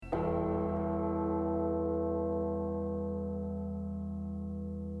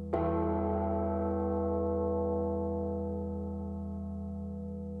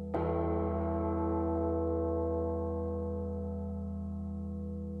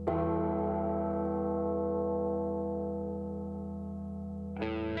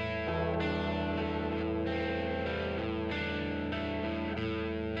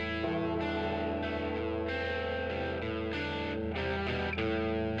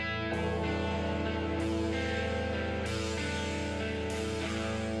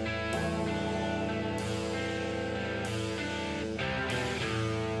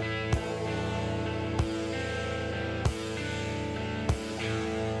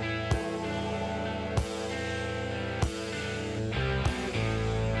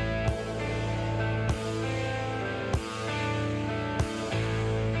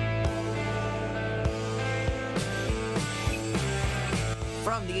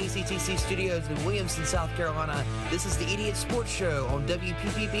KCTC Studios in Williamson, South Carolina. This is the Idiot Sports Show on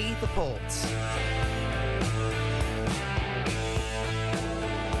WPPB The Pulse.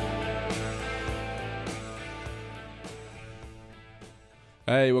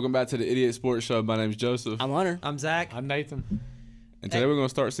 Hey, welcome back to the Idiot Sports Show. My name's Joseph. I'm Hunter. I'm Zach. I'm Nathan. And today we're going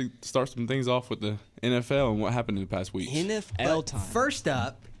to start some things off with the NFL and what happened in the past week. NFL time. First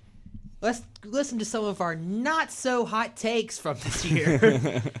up, let's listen to some of our not so hot takes from this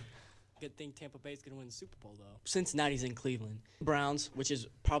year. Good thing Tampa Bay's going to win the Super Bowl, though. Cincinnati's in Cleveland. Browns, which is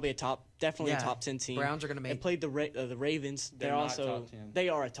probably a top 10 team. Browns are going to They make. played the Ravens. They're not top 10. They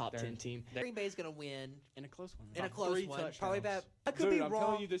are a top 10 team. Green Bay's going to win In a close one. in a close 3 one. touchdowns. Probably about. I could Dude, be I'm wrong.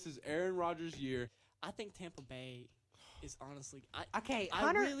 telling you, this is Aaron Rodgers' year. I think Tampa Bay is honestly. Okay, I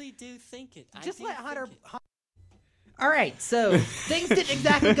Hunter. really do think it. Just I do let think Hunter. it. All right, so things didn't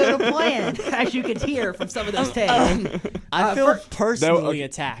exactly go to plan, as you could hear from some of those takes. I feel personally okay.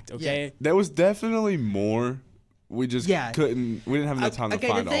 attacked, okay? There was definitely more. We just Yeah. couldn't. We didn't have enough time to Okay,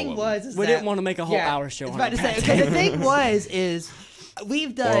 find the thing all of was, is We that, didn't want to make a whole hour show I was on about it. to say, okay, the thing is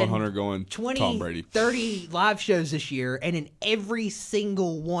we've them. Or done Hunter going 20, Tom Brady. 30 live shows this year, and in every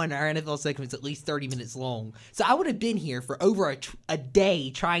single one, our NFL segment's at least 30 minutes long. So I would have been here for over a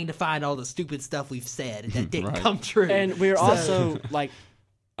day trying to find all the stupid stuff we've said that didn't Right. come true. And we're So- also like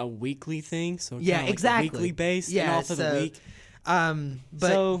a weekly thing, so Yeah, kinda like exactly. a weekly base Yeah, and off of so- the week. but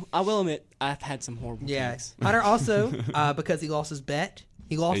So I will admit I've had some horrible yeah, takes. Hunter also because he lost his bet.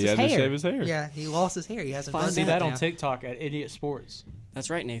 He lost He his had hair. to shave his hair. Yeah, he lost his hair. He hasn't Fine. done See that that on now. TikTok at Idiot Sports. That's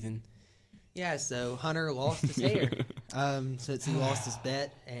right, Nathan. Yeah, so Hunter lost his hair since he lost his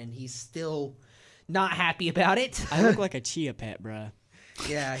bet, and he's still not happy about it. I look like a chia pet, bruh.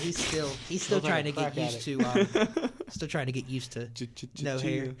 Yeah, he's still Still trying to trying to get crack used to no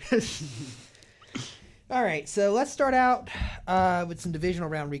Chia. hair. All right, so let's start out with some divisional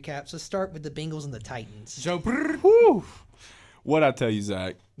round recaps. Let's start with the Bengals and the Titans. Joe. Whew. What'd I tell you,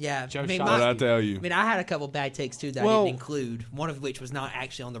 Zach? Yeah, Joe I mean, shot What'd I you. tell you? I had a couple bad takes too that I Well- didn't include. One of which was not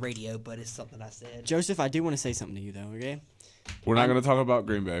actually on the radio, but it's something I said. Joseph, I do want to say something to you though. Okay? We're not going to talk about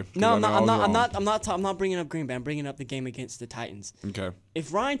Green Bay. 'cause No, I I'm know not. I I'm was not. I'm wrong. not. I'm not bringing up Green Bay. I'm bringing up the game against the Titans. Okay.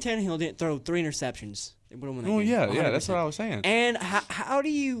 If Ryan Tannehill didn't throw 3 interceptions, they would have won that Oh game. yeah, 100%. that's what I was saying. And how do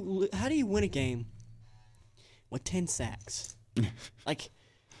you win a game with 10 sacks? Like,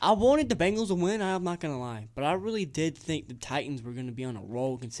 I wanted the Bengals to win. I'm not gonna lie, but I really did think the Titans were gonna be on a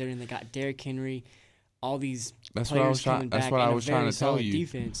roll, considering they got Derrick Henry, all these That's what I players was trying. coming That's back, what I and a was trying very to tell solid you.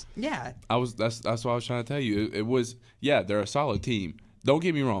 defense. Yeah, That's what I was trying to tell you. It was they're a solid team. Don't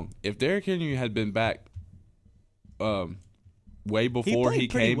get me wrong. If Derrick Henry had been back, way before played he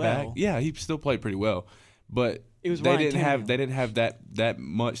pretty came well. back, yeah, he still played pretty well. But It was they Ryan didn't Tannehill. have that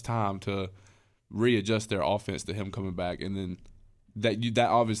much time to readjust their offense to him coming back, and then that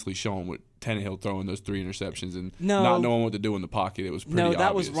obviously shown with Tannehill throwing those 3 interceptions and No. not knowing what to do in the pocket. It was pretty No, that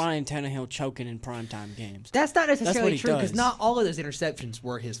obvious. was Ryan Tannehill choking in primetime games. that's not what necessarily he true because does. not all of those interceptions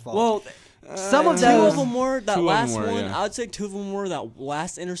were his fault. Well, some of two of those. them were. That Two of last them were, one, yeah. I would say 2 of them were. That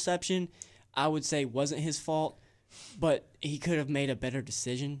last interception, I would say wasn't his fault, but he could have made a better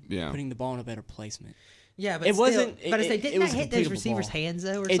decision, Yeah. putting the ball in a better placement. Yeah, but It still, wasn't- But I it- say, it didn't was that a hit those completable receivers' ball. hands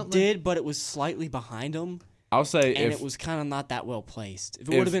though, or It something? did, but it was slightly behind him, I'll say and if it was kind of not that well placed. If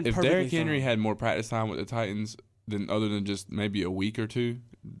it would have been if perfectly Derrick Henry thrown. had more practice time with the Titans than other than just maybe a week or two,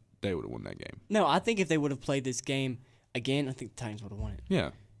 they would have won that game. No, I think if they would have played this game again, I think the Titans would have won it. Yeah.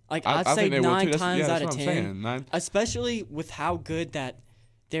 Like, I I'd say think they would, too. 9 That's- times yeah, out that's of what I'm 10. saying. 9. Especially with how good that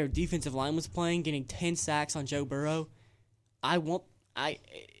their defensive line was playing, getting 10 sacks on Joe Burrow.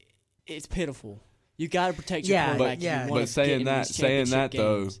 It's pitiful. You got to protect your Yeah, quarterback. but- yeah. If you wanna But saying get in that, these saying championship that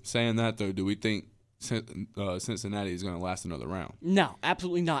games. though, do we think Cincinnati is going to last another round? No,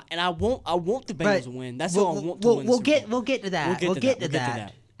 absolutely not. And I want the Bengals to win. That's all I want to win. We'll the get Super Bowl. we'll get to that. We'll get to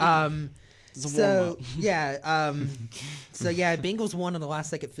that. It's a So warm-up. yeah, Bengals won on the last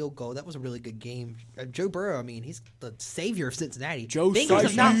second field goal. That was a really good game. Joe Burrow, I mean, he's the savior of Cincinnati. Bengals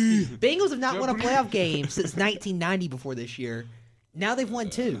have not won a playoff game since 1990 before this year. Now they've won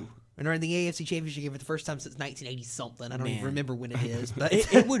 2. And are in the AFC Championship game for the first time since 1980 something. I don't even Man. remember when it is, but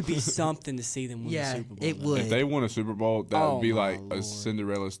It would be something to see them win Yeah, the Super Bowl. it though. would. If they won a Super Bowl, that Oh, would be my like Lord. a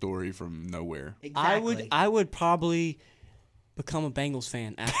Cinderella story from nowhere. exactly. I would probably become a Bengals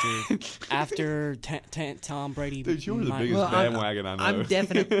fan after Tom Brady. bandwagon I know. I'm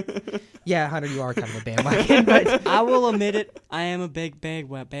definitely. Yeah, Hunter, you are kind of a bandwagon, but I will admit it. I am a big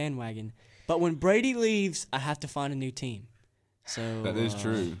bandwagon. But when Brady leaves, I have to find a new team. So That is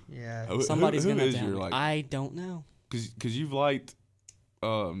true. yeah. Who Somebody's who gonna is have to your help me. like? I don't know. Because you've liked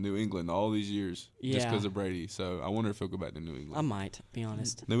New England all these years just Yeah. because of Brady. So I wonder if he'll go back to New England. I might be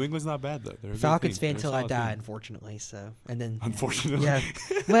honest. New England's not bad though. They're a good Falcons team. fan They're a till I solid die, team. unfortunately. So and then Unfortunately. yeah.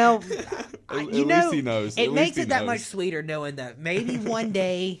 Well, At you least know, he knows. At it least makes he it that knows. much sweeter knowing that maybe one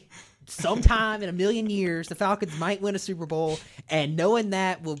day, sometime in a million years, the Falcons might win a Super Bowl, and knowing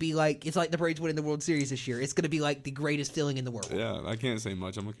that will be like it's like the Braves winning the World Series this year. It's going to be like the greatest feeling in the world. Yeah, I can't say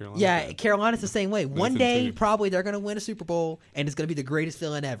much. I'm a Carolina Yeah, fan. Carolina's the same way. One Nathan day, too. probably they're going to win a Super Bowl, and it's going to be the greatest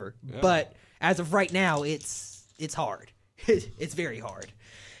feeling ever. Yeah. But as of right now, it's hard. It's very hard.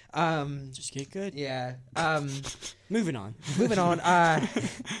 Just get good. Yeah. Moving on. Moving on.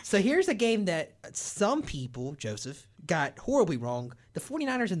 So here's a game that some people, Joseph, got horribly wrong. The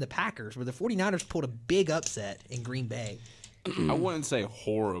 49ers and the Packers, where the 49ers pulled a big upset in Green Bay. I wouldn't say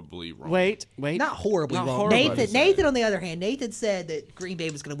horribly wrong. Wait. Not horribly Not wrong. horribly. Nathan, on the other hand, Nathan said that Green Bay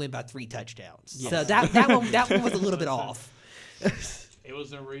was going to win by 3 touchdowns. Yes. So that one was a little bit off. It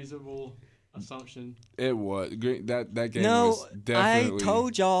was a reasonable assumption. It was that game No, was definitely. I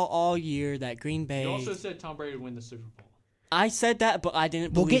told y'all all year that Green Bay. You also said Tom Brady would win the Super Bowl. I said that, but I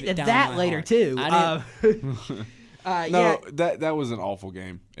didn't We'll believe get it to down that my later, heart. too. I didn't. No, that was an awful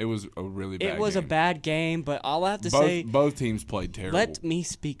game. It was a really bad. It was a game. bad game, but all I have to say. Both teams played terrible. Let me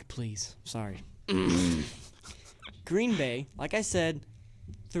speak, please. Sorry. Green Bay, like I said,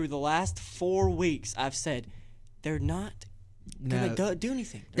 through the last 4 weeks, I've said they're not gonna do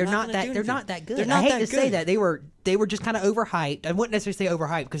anything. They're not gonna that. do They're anything. not that good. They're not I hate that to say good. that they were just kind of overhyped. I wouldn't necessarily say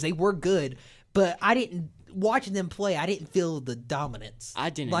overhyped because they were good, but I didn't watching them play. I didn't feel the dominance. I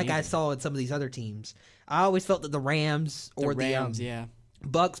didn't like I either. saw in some of these other teams. I always felt that the Rams or The Rams, yeah.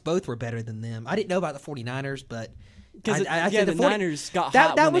 Bucks both were better than them. I didn't know about the 49ers, but Because I yeah, said the 40 Niners got that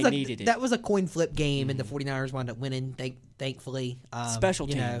hot that when was they a needed it. that was a coin flip game, and the 49ers wound up winning. Thankfully, Special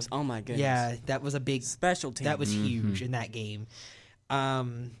you know, teams. Oh my goodness. yeah, that was a big. Special teams. That was huge in that game.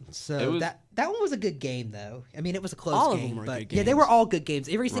 So It was- that one was a good game though. I mean, it was a close All of game, them were but good yeah, they were games. all good games.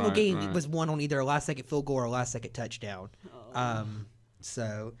 Every single Right, game right. was won on either a last second field goal or a last second touchdown.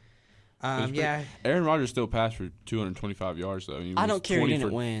 So yeah, Aaron Rodgers still passed for 225 yards though. He I was don't care. He 20 didn't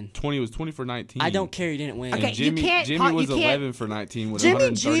for- win. 20 for 19. I don't care. He didn't win. Okay, And Jimmy, you can't Jimmy talk- was you can't- 11 for 19 with Jimmy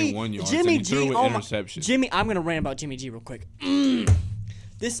 131 G. yards. Jimmy and he threw G. an Oh my. interception. Jimmy, I'm gonna rant about Jimmy G real quick.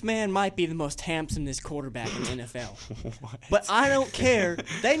 This man might be the most handsomest quarterback in the NFL. But I don't care.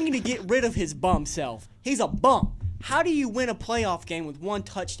 They need to get rid of his bum self. He's a bum. How do you win a playoff game with 1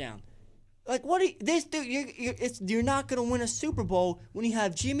 touchdown? Like what? This dude, you're not gonna win a Super Bowl when you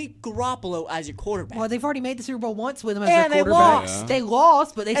have Jimmy Garoppolo as your quarterback. well, they've already made the Super Bowl once with him as And their they quarterback. lost. They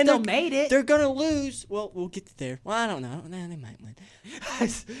lost, but they And still they're- made it. They're gonna lose. Well, we'll get to there. Well, I don't know. Nah, they might win.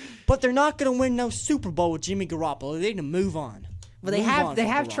 But they're not gonna win no Super Bowl with Jimmy Garoppolo. They need to move on. Well, they Move have on they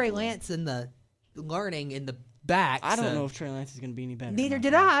from have Trey Garoppolo. Lance in the learning in the back. I don't so- know if Trey Lance is gonna be any better. or Neither not.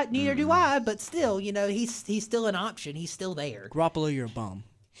 did I. Neither do I. But still, you know, he's still an option. He's still there. Garoppolo, you're a bum.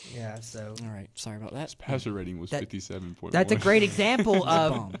 Yeah. So All right, sorry about that. Passer rating was That- 57.1. that's a great example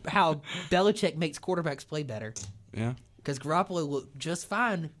of bum. how Belichick makes quarterbacks play better. Yeah. Because Garoppolo looked just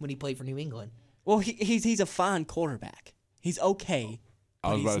fine when he played for New England. Well, he's a fine quarterback. He's okay. I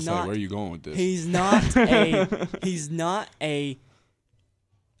but was about to he's say, not- where are you going with this? He's not a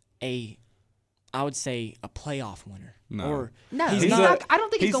I would say a playoff winner. No. Or No, he's he's not. not. I don't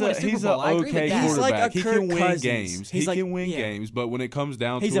think he's going to win a Super He's Bowl. I an agree okay with that. He's like a quarterback. He Kirk can win Cousins. games. He's He like- can win yeah. games, but when it comes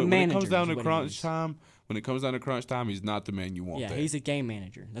down He's to a it, when it manager comes down is to what he crunch is. time, when it comes down to crunch time, he's not the man you want Yeah, there. he's a game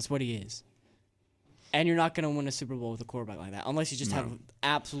manager. That's what he is. And you're not going to win a Super Bowl with a quarterback like that unless you just have an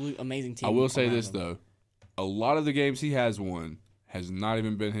absolute amazing team. I will say around this him. though, a lot of the games he has won has not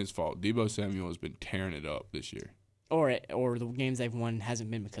even been his fault. Debo Samuel has been tearing it up this year. Or the games they've won hasn't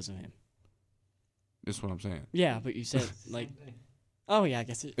been because of him. That's what I'm saying. Yeah, but you said like, oh yeah, I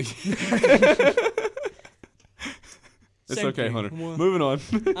guess it. It's Same okay, thing. Hunter. Well, Moving on.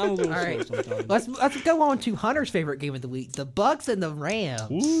 I'm a little All right. slow sometimes. Let's go on to Hunter's favorite game of the week: the Bucks and the Rams.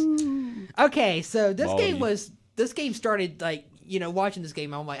 Woo. Okay, so this Baldy. game started like, you know, watching this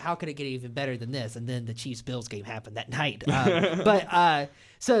game, I'm like, how could it get even better than this? And then the Chiefs Bills game happened that night.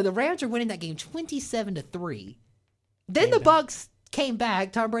 So the Rams are winning that game 27-3. Then the Bucks came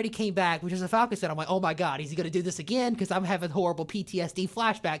back. Tom Brady came back, which is a Falcons fan. I'm like, oh my God, is he going to do this again? Because I'm having horrible PTSD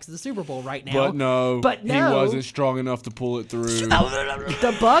flashbacks to the Super Bowl right now. But no, no. he wasn't strong enough to pull it through.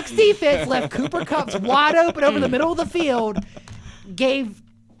 The Bucks defense left Cooper Kupp's wide open over the middle of the field, gave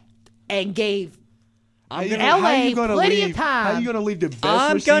How you LA gonna plenty of leave- time. How you gonna leave the best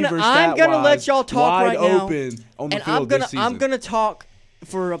I'm receivers gonna stat-wise let y'all talk wide right now, open on the and field this season? I'm gonna talk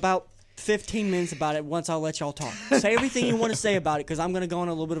for about 15 minutes about it once I'll let y'all talk. Say everything you want to say about it because I'm gonna go on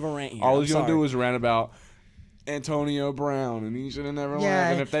a little bit of a rant here. All I'm he's gonna sorry. do is rant about Antonio Brown, and he should have never Yeah,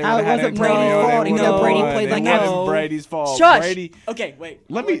 left. And if they how would it have had wasn't Brady's Antonio, fault, they even would though have Brady won. played It like wasn't a- Brady's fault. Shush. Brady. Okay, wait.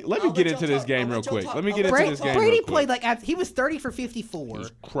 Let me get into this game real quick. Let me get into this game. Brady real quick. played like he was 30 for 54. It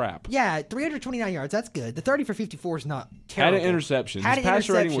was crap. Yeah, 329 yards. That's good. The 30 for 54 is not terrible. Had an interception. Had His an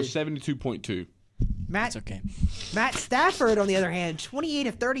passer rating was interception. 72.2. Matt, It's okay. Matt Stafford, on the other hand, 28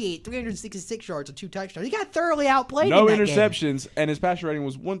 of 38, 366 yards and 2 touchdowns. He got thoroughly outplayed. No in that game. interceptions, and his passer rating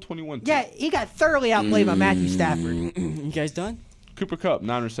was 121. Yeah, he got thoroughly outplayed by Matthew Stafford. You guys done? Cooper Kupp,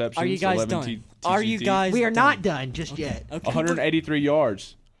 9 receptions. Are you guys 11 done? TCT, Are you guys? We are done? not done just yet. Okay. 183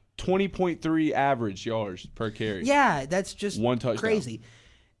 yards, 20.3 average yards per carry. Yeah, that's just One touchdown. crazy.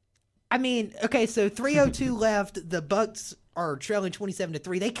 I mean, okay, so 3:02 left. The Bucks are trailing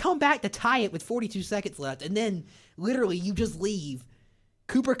 27-3. They come back to tie it with 42 seconds left, and then literally you just leave.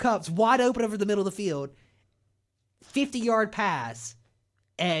 Cooper Kupp's wide open over the middle of the field, 50-yard pass,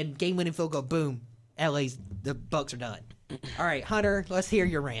 and game-winning field goal. Boom. The Bucks are done. All right, Hunter, let's hear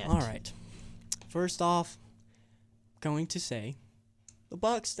your rant. All right. First off, going to say, the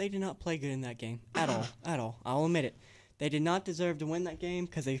Bucks, they did not play good in that game at all. At all. I'll admit it. They did not deserve to win that game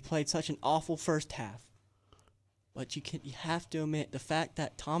because they played such an awful first half. But you have to admit the fact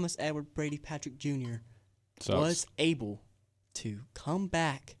that Thomas Edward Brady Patrick Jr. was able to come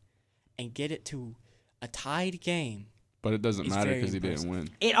back and get it to a tied game. But it doesn't He's matter very because he impressive. didn't win.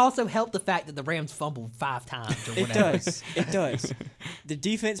 It also helped the fact that the Rams fumbled 5 times or It whatever. does. It does. The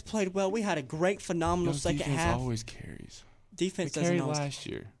defense played well. We had a great, phenomenal second defense half. always carries. Defense They doesn't carried always. last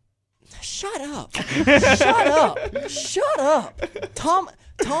year. Shut up. Shut up. Shut up.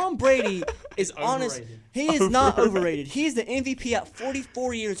 Tom Brady is honest. Overrated. He is not overrated. He's the MVP at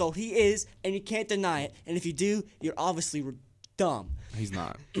 44 years old. He is, and you can't deny it. And if you do, you're obviously dumb. He's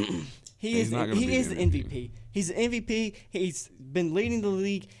not. He not gonna be is the the MVP. He's the MVP. He's been leading the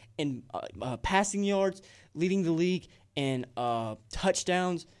league in passing yards, leading the league in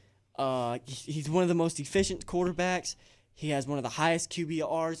touchdowns. He's one of the most efficient quarterbacks. He has one of the highest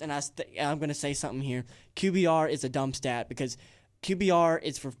QBRs, and I'm going to say something here. QBR is a dumb stat because QBR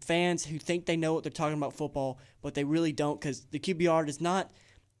is for fans who think they know what they're talking about football, but they really don't because the QBR does not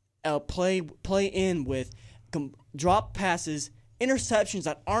play in with drop passes, interceptions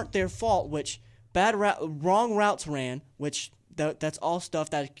that aren't their fault, which wrong routes ran, which that's all stuff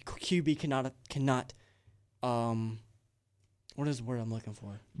that a QB cannot. What is the word I'm looking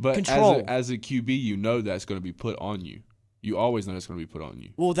for? But Control. as a QB, you know that's going to be put on you. You always know it's going to be put on you.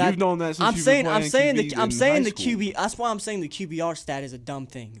 Well, You've known that since I'm you've saying been I'm saying playing the QBs I'm in saying high the school. QB. That's why I'm saying the QBR stat is a dumb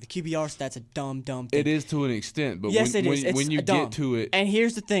thing. The QBR stat's a dumb thing. It is to an extent, but Yes, when, it is. It's when you dumb. get to it, And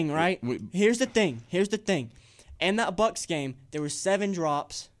here's the thing, right? Wait. Here's the thing. In that Bucks game, there were 7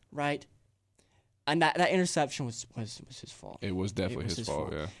 drops, right? And that interception was his fault. it was definitely was his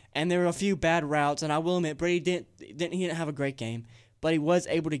fault. Yeah. And there were a few bad routes, and I will admit Brady didn't have a great game, but he was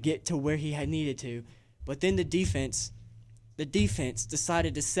able to get to where he had needed to. But then the defense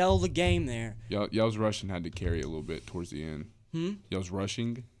decided to sell the game there. Y'all's rushing had to carry it a little bit towards the end. Y'all's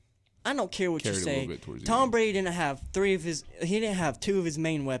rushing. I don't care what you Carried a little say. bit towards the Tom end. Brady didn't have 2 of his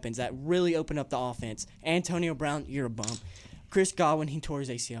main weapons that really opened up the offense. Antonio Brown, you're a bum. Chris Godwin, he tore his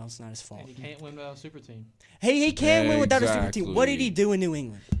ACL. It's not his fault. And he can't win without a super team. Hey, he can't win without a super team. What did Exactly. he do in New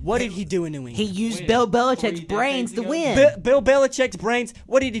England? What did he do in New England? He used Win. Bill 3 Belichick's decades brains to ago. win. Bill Belichick's brains.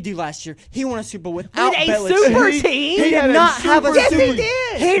 What did he do last year? He won a Super Bowl without With a Belichick. super team? He He did had a not have a super super. team.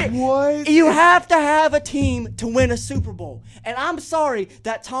 Yes, he did. What? You have to have a team to win a Super Bowl. And I'm sorry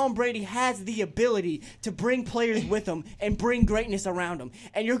that Tom Brady has the ability to bring players with him and bring greatness around him.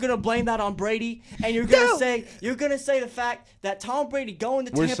 And you're gonna blame that on Brady, and you're gonna say the fact that Tom Brady going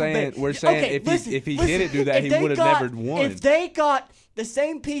to Tampa Bay. We're saying Okay, if he didn't do that, if he they would have got- never won. If they got the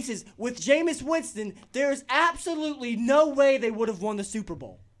same pieces with Jameis Winston, there's absolutely no way they would have won the Super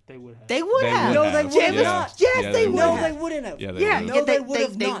Bowl. They would have. They would They have. would No, they have. would Yeah. not. Yes, Yeah, they would No, have. they wouldn't have. Yeah, they Yeah, would No, have. they they- would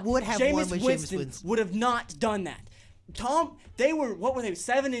have they not. would have Jameis won with Jameis Winston Winston. would have not done that. They were what were they?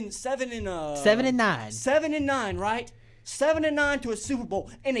 7 and 9. 7 and 9, right? 7 and 9 to a Super Bowl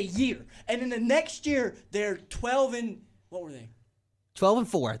in a year, and then the next year they're 12 and what were they? 12 and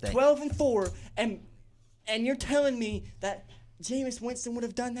 4, I think. 12 and 4, and you're telling me that Jameis Winston would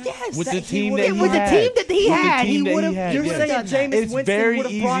have done that? Yes. With That the he team would've- that he With the had. team that he With the had, team he that he would've- had, You're yes. saying done that. Jameis It's Winston very would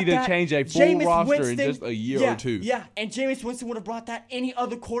have easy brought to that. change a full Jameis roster in Winston, just a year yeah, or two. Yeah, and Jameis Winston would have brought that. Any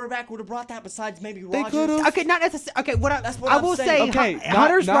other quarterback would have brought that besides maybe They Rodgers. could've. Okay, not necessarily. Okay, That's what I I'm will saying. say, Okay,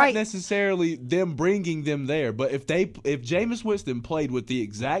 Hunter's not right. necessarily them bringing them there, but if Jameis Winston played with the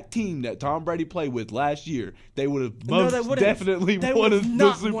exact team that Tom Brady played with last year, they would have No, most they wouldn't have. definitely They won would have the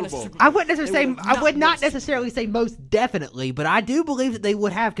not Super won a Bowl. Super Bowl. I wouldn't necessarily They say would have I would not not won a Super necessarily say most definitely, but I do believe that they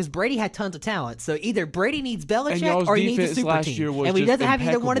would have because Brady had tons of talent. So either Brady needs Belichick or he needs a defense super last team. year was And when he just doesn't have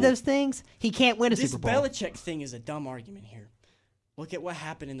either one of impeccable. those things, he can't win a This Super Bowl. Belichick thing is a dumb argument here. Look at what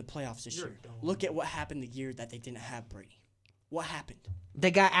happened in the playoffs this year. Look at what happened the year that they didn't have Brady. What happened? They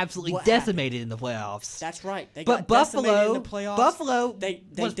got absolutely What decimated in the playoffs. That's right. They But got decimated Buffalo, in the playoffs. Buffalo They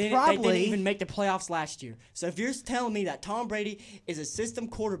was didn't probably even make the playoffs last year. So if you're telling me that Tom Brady is a system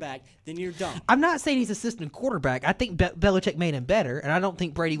quarterback, then you're dumb. I'm not saying he's a system quarterback. I think Belichick made him better, and I don't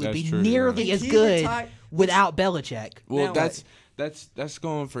think Brady would That's be true, nearly yeah. as He good retired- without Belichick. Well, Now- that's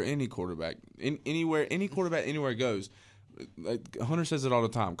going for any quarterback. Any quarterback anywhere goes. Like Hunter says it all the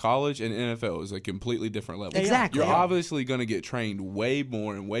time. College and NFL is a completely different level. Exactly. You're Yeah. obviously going to get trained way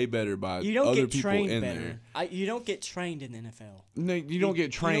more and way better by You don't other get people trained in better. You don't get trained in the NFL. there. No, you don't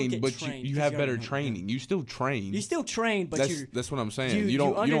get trained, get but trained you 'cause have you better already know. training. You still train. You still trained, but that's what I'm saying. you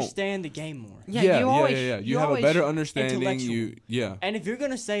don't understand the game more. Yeah, you always, You have a always- better understanding. Intellectual. And if you're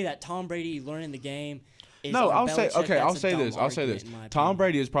gonna say that Tom Brady learning the game is No, on I'll say Belichick, okay. that's I'll a say dumb this. I'll say argument, this. in my Tom opinion.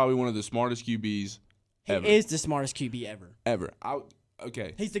 Brady is probably one of the smartest QBs He ever. is the smartest QB ever. Ever.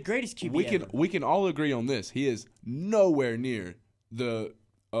 Okay. He's the greatest QB we can ever. we can all agree on this. He is nowhere near the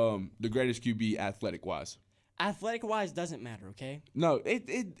greatest QB athletic wise. Athletic wise doesn't matter, okay? No,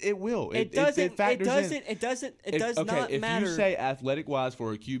 it will. It doesn't. It factors in. It does Okay, not if matter. you say athletic wise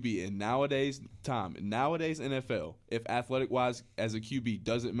for a QB in nowadays time, in nowadays NFL, if athletic wise as a QB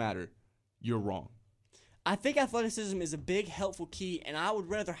doesn't matter, you're wrong. I think athleticism is a big helpful key, and I would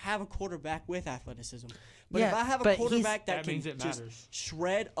rather have a quarterback with athleticism. But if Yeah, I have a but he's- quarterback that That can means it just matters.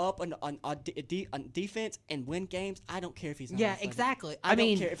 shred up on defense and win games, I don't care if he's not Yeah, athletic. exactly. I don't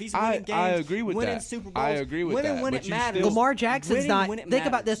mean, care if he's I- winning games. I agree with winning that. Super Bowls, I agree with winning that, when but it you matters. still- Lamar Jackson's Winning not. when it Think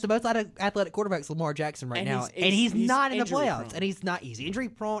about matters. this: the most athletic quarterback's Lamar Jackson right And now, he's- and he's he's not in the injury playoffs, prone. and he's not. He's injury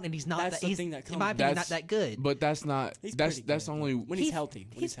prone, and he's not. That's the he's, thing that in my comes- opinion, That's- not that good. But that's not. He's That's pretty that's good, only. when he's healthy.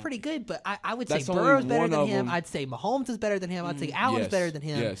 When He's pretty good, but I would That's say only Burrow's better one than of him. them. I'd say Mahomes is better than him. I'd say Allen's Yes, better than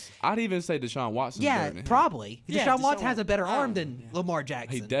him. Yes, I'd even say Deshaun Watson's better Yeah, than him. probably. Yeah, Deshaun Deshaun Watson has a better Watson. arm than Yeah. Lamar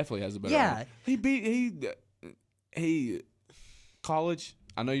Jackson. He definitely has a better. Yeah. arm. He college.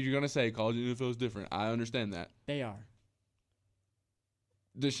 I know you're gonna say college and NFL is different. I understand that. They are.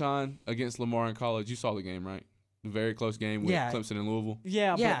 Deshaun against Lamar in college. You saw the game, right? The very close game with Yeah. Clemson and Louisville.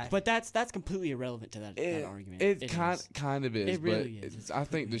 Yeah, Yeah. but that's completely irrelevant to that argument. It is. kind of is. It really but is. I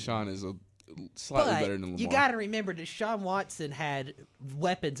think Deshaun is a slightly better than Lamar. you got to remember, Deshaun Watson had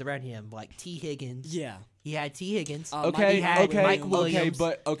weapons around him like T. Higgins. Yeah. He had T. Higgins. Okay, he had okay, Mike Williams.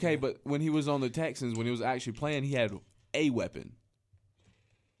 but when he was on the Texans, when he was actually playing, he had a weapon.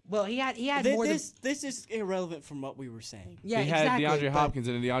 Well, he had more than. This is irrelevant from what we were saying. Yeah, he had exactly. DeAndre but- Hopkins,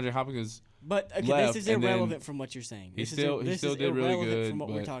 and then DeAndre Hopkins. But okay, Left, this is and then irrelevant from what you're saying. he This still is did really irrelevant good, from what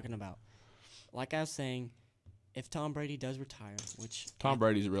we're but- talking about. Like I was saying, if Tom Brady does retire, which Tom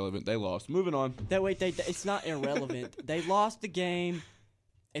Brady's irrelevant. They lost. Moving on. it's not irrelevant. They lost the game.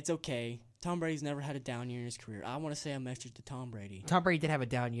 It's okay. Tom Brady's never had a down year in his career. I want to say a message to Tom Brady. Tom Brady did have a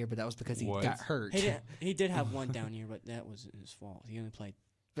down year, but that was because he What? got hurt. He did have one down year, but that was his fault. He only played.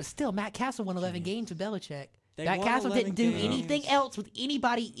 But still, Matt Castle won 11 games with Belichick. They Matt won Castle 11 didn't do games. anything else with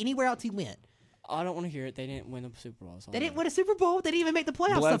anybody anywhere else he went. I don't want to hear it. They didn't win the Super Bowl. They didn't win a Super Bowl. They didn't even make the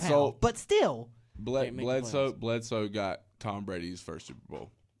playoffs Bledsoe- somehow. But still, They make the playoffs. Bledsoe got Tom Brady's first Super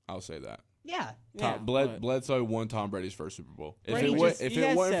Bowl. I'll say that. yeah. Yeah, but- Bledsoe won Tom Brady's first Super Bowl. If Brady it, wa- just- if he it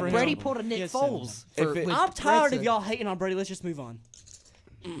has wasn't for seven. him, Brady pulled a He Nick has 7 Foles. If For, it- with I'm tired Bledsoe. of y'all hating on Brady. Let's just move on.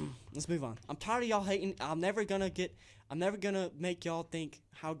 Let's move on. I'm tired of y'all hating. I'm never gonna make y'all think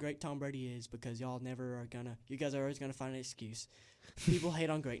how great Tom Brady is because y'all never are gonna. You guys are always gonna find an excuse. People hate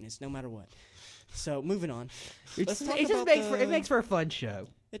on greatness no matter what. So moving on. Let's talk It just about makes makes for a fun show.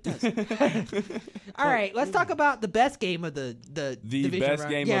 It does. All right, let's talk about the best game of the the division best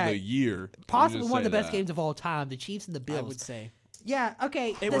round. game Yeah, of the year. possibly Let me one of the just say best that. games of all time. The Chiefs and the Bills. I would say. Yeah,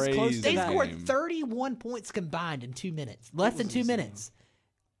 okay. It was close to They that. scored game. 31 points combined in 2 minutes. Less than was 2 insane. minutes.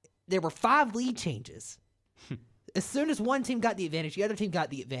 There were 5 lead changes. As soon as one team got the advantage, the other team got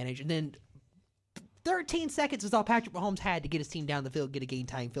the advantage, and then 13 seconds was all Patrick Mahomes had to get his team down the field, get a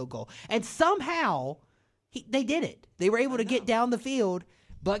game-tying field goal. And somehow, they did it. They were able to get down the field.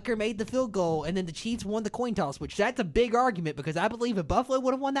 Butker made the field goal, and then the Chiefs won the coin toss, which that's a big argument because I believe if Buffalo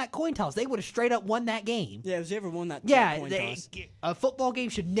would have won that coin toss, they would have straight up won that game. Yeah, if you ever won that Yeah, coin they- toss. a football game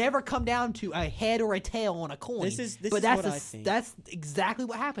should never come down to a head or a tail on a coin. This is but that's what I think. that's exactly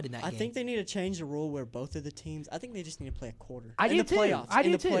what happened in that I game. think they need to change the rule where both of the teams. I think they just need to play a quarter. I in do the too. Playoffs, I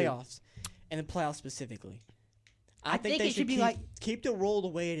in do the too. playoffs, in the playoffs specifically. I think it they should be keep, like- keep the rule the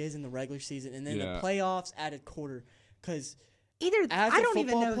way it is in the regular season, and then Yeah. the playoffs add a quarter. Because Either as I a don't even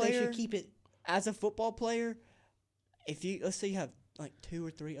football know if they player- should keep it. as a football player, if you let's say you have like 2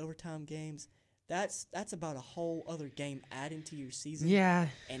 or 3 overtime games, that's about a whole other game adding to your season. Yeah.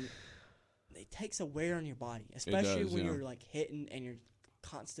 And it takes a wear on your body, especially when yeah. you're like hitting and you're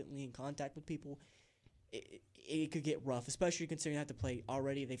constantly in contact with people. It could get rough, especially considering you have to play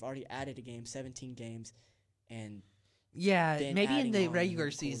already. They've already added a game, 17 games, and Yeah, then maybe in adding the on regular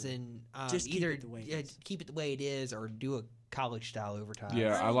another quarter. season, Just keep either it the way it is. keep it the way it is or do a college style overtime.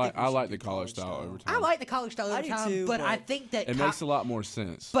 Yeah, I I don't like think we I should like do the college style college style. overtime. I like the college style I do overtime, too, but I but think that it makes a lot more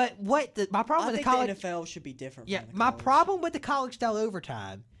sense. But my problem I with the think college the NFL should be different. yeah, from the my college. problem with the college style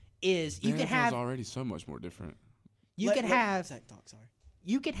overtime is The you can NFL's have already so much more different. Zach talk, sorry.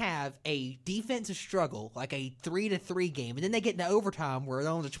 you could have a defensive struggle, like a 3-3 game, and then they get into overtime where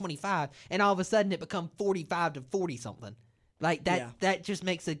they're on the 25, and all of a sudden it becomes 45 to 40 something. Like that, Yeah. that just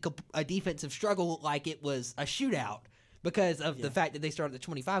makes a defensive struggle like it was a shootout because of the fact that they started at the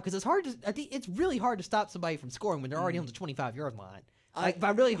 25. Because it's hard to, I think it's really hard to stop somebody from scoring when they're already on the 25-yard line. Like by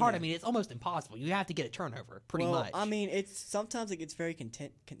really hard, I mean it's almost impossible. You have to get a turnover, pretty much. I mean, it's sometimes it gets very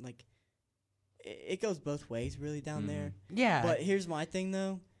like it goes both ways really down there. yeah, But here's my thing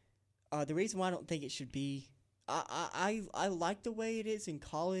though. The reason why I don't think it should be, I like the way it is in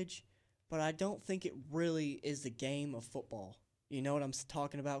college, but I don't think it really is the game of football. You know what I'm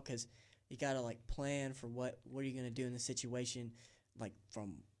talking about? Because you gotta like plan for what are you gonna do in the situation, like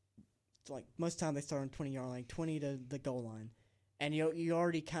from like most time they start on 20-yard line, 20 to the goal line, and you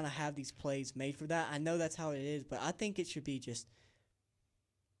already kind of have these plays made for that. I know that's how it is, but I think it should be just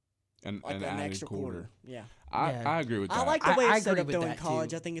And like an an added extra quarter. Yeah. I agree with that. I like the way I it's set agree up with though in that, college.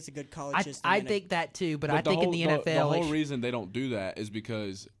 too. I think it's a good college system. I and think that too, but I But think in the NFL, the it whole should- reason they don't do that is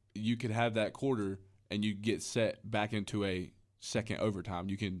because you could have that quarter and you get set back into a second overtime.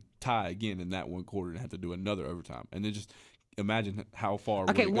 You can tie again in that one quarter and have to do another overtime, and then just imagine how far.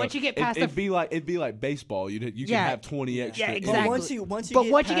 Okay, would it once go. you get past the- it'd be like baseball. You can Yeah. have 20 extra. Yeah, innings. exactly. Once you but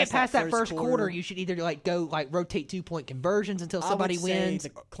get once you get past that first first quarter, you should either like go like rotate 2-point conversions until I somebody would say wins. the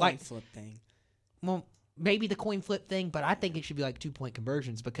coin Like, flip thing. well, maybe the coin flip thing, but I think it should be like 2-point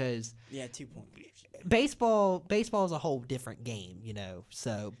conversions because Yeah, 2-point. baseball is a whole different game, you know.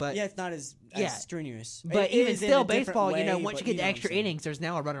 So, but Yeah, it's not as Yeah. strenuous. But It even is in still, a different baseball, you know, way, once you but get the know what I'm extra saying. innings, there's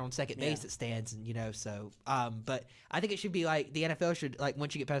now a runner on second base Yeah. that stands, and you know, so. But I think it should be like the NFL should like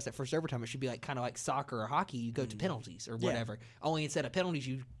once you get past that first overtime, it should be like kind of like soccer or hockey. You go to penalties or Mm-hmm. Yeah. whatever. Only instead of penalties,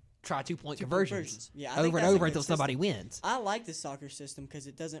 you try 2-point 2-point conversions. conversions. Yeah, I think over and that's a over good until somebody system. wins. I like the soccer system because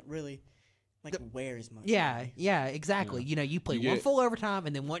it doesn't really like wear as much. Yeah, exactly. Yeah. You know, you play You one get- full overtime,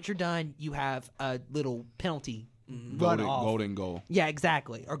 and then once you're done, you have a little penalty run golden, off. golden goal. Yeah,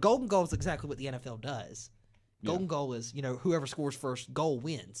 exactly. Or golden goal is exactly what the NFL does. Yeah. Golden goal is, you know, whoever scores first goal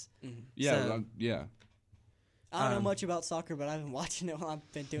wins. Yeah, So- yeah. I don't know much about soccer, but I've been watching it while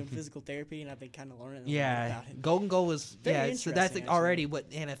I've been doing physical therapy, and I've been kind of learning a little bit Yeah, about it. golden goal is Very so that's interesting, already what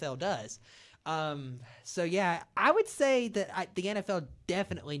the NFL does. So yeah, I would say that the NFL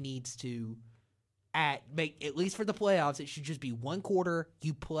definitely needs to make at least for the playoffs. It should just be one quarter.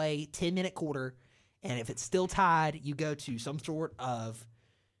 You play 10-minute quarter, and if it's still tied, you go to some sort of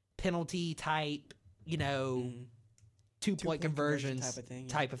penalty type, you know, 2-point conversion conversions type of thing,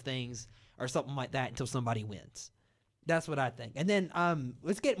 yeah. type of things or something like that until somebody wins. That's what I think. And then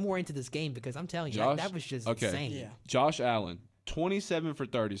let's get more into this game because I'm telling you Josh? that was just Okay. insane. Yeah. Josh Allen, 27 for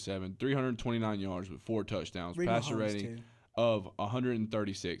 37, 329 yards with 4 touchdowns, Reed passer Mahomes, rating too. of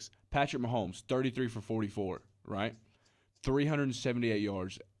 136. Patrick Mahomes, 33 for 44, right? 378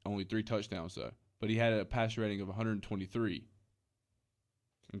 yards, only 3 touchdowns though. But he had a passer rating of 123.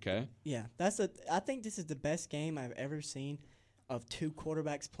 Okay? Yeah, I think this is the best game I've ever seen of two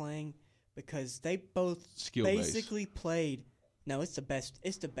quarterbacks playing because they both Skill-based. basically played. No, it's the best.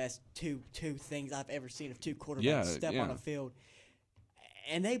 It's the best two things I've ever seen of two quarterbacks Yeah, step yeah. on a field,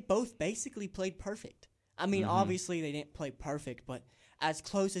 and they both basically played perfect. I mean, Mm-hmm. obviously they didn't play perfect, but as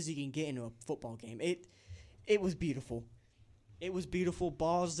close as you can get into a football game. It was beautiful. It was beautiful.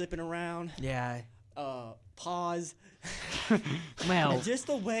 Balls zipping around. Yeah. Pause. Well, just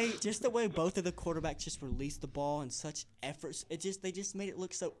the way both of the quarterbacks just released the ball and such efforts. They just made it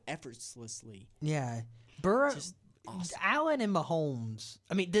look so effortlessly. yeah. Burrow, Just awesome. Allen and Mahomes.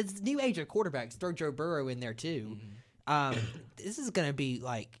 I mean, this new age of quarterbacks throw Joe Burrow in there too. This is going to be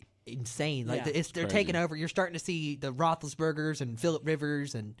like insane. Like Yeah. they're Crazy. taking over. You're starting to see the Roethlisbergers and Phillip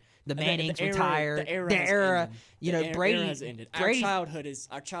Rivers and the Mannings The era- retire. The era, The has era, ended. you The know, era Brady has ended. Brady,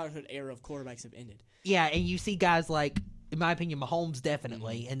 Our childhood era of quarterbacks have ended. yeah, and you see guys like, in my opinion, Mahomes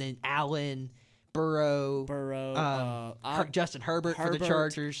definitely, and then Allen, Burrow, Justin Herbert for the Herbert.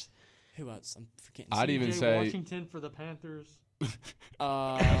 Chargers. Who else? I'm forgetting. I'd somebody. even Jay say- Washington for the Panthers.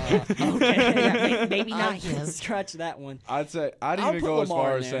 Okay. Yeah, maybe not I him. Scratch that one. I'd I'll even put go as Lamar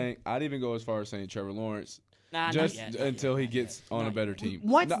far in as there. saying I'd even go as far as saying Trevor Lawrence. Nah, Just not yet, not until yet, he not gets yet. on a Not better yet. team.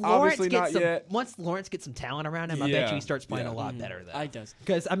 Once No, Lawrence obviously gets not some, yet. once Lawrence gets some talent around him, I bet Yeah. you he starts playing Yeah. a lot better though. I does.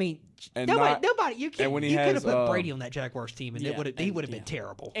 Because I mean, And nobody, you and can't. when he You could have has, put Brady on that Jaguars team, and Yeah, he and- would have been yeah.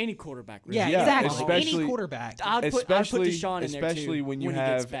 terrible. Any quarterback. Yeah, Yeah, exactly. especially- Any quarterback. I'd put especially Deshaun in there especially too, when you he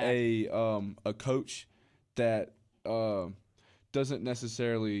gets have back. a coach that doesn't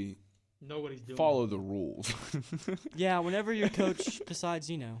necessarily Nobody's doing follow the rules. Yeah, whenever your coach decides,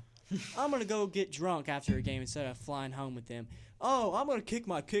 I'm gonna go get drunk after a game instead of flying home with them. Oh, I'm gonna kick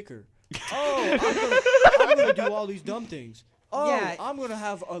my kicker. Oh, I'm gonna do all these dumb things. Oh, Yeah. I'm gonna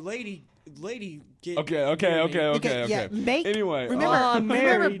have a lady get. okay. Yeah, Anyway, remember, I'm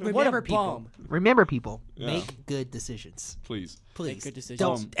married. What a remember people. bum. Remember people. Yeah. Make good decisions. please. Please. good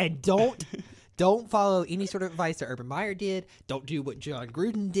decisions. Don't follow any sort of advice that Urban Meyer did. Don't do what John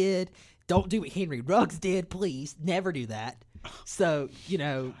Gruden did. Don't do what Henry Ruggs did. Please, never do that. So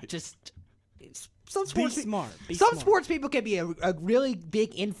just some Be sports. smart. Be Some smart. sports people can be a really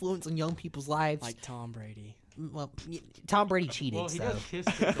big influence on young people's lives. Like Tom Brady. Well, Tom Brady cheated. Well, he so. does kiss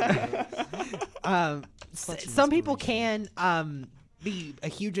kick. Some people can be a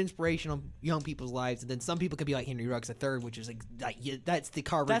huge inspiration on young people's lives, and then some people could be like Henry Ruggs III, which is that's the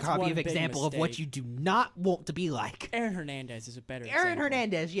carbon That's copy one of big example of what mistake. you do not want to be like. Aaron Hernandez is a better. Aaron example.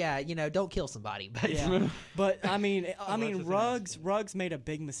 Hernandez, yeah, don't kill somebody, but Yeah, but I mean, just an Ruggs made a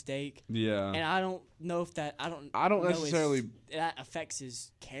big mistake, Yeah. and I don't know if that I don't don't know necessarily- that affects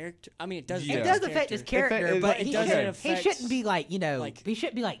his character. I mean, it does. Yeah. it does affect his character, it- but it he doesn't shouldn't, affect- he shouldn't be like like- he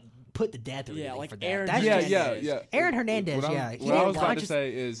shouldn't be like put to death or Yeah, anything like for that. Aaron That's Yeah, just- yeah. Aaron Hernandez, What I- yeah. He What I didn't was about to conscious-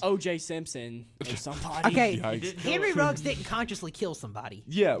 say is, O.J. Simpson or somebody. Okay, Yikes. Henry Ruggs didn't consciously kill somebody.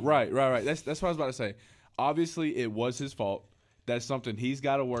 yeah, right. That's what I was about to say. Obviously, it was his fault. That's something he's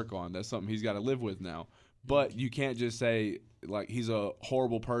got to work on. That's something he's got to live with now. But you can't just say like he's a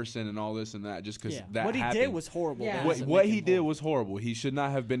horrible person and all this and that just because Yeah. that What he happened. did was horrible. Yeah. That What, doesn't what make he him did horrible. was horrible. He should not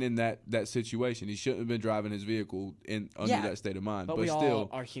have been in that situation. He shouldn't have been driving his vehicle under Yeah. that state of mind. But But we still, all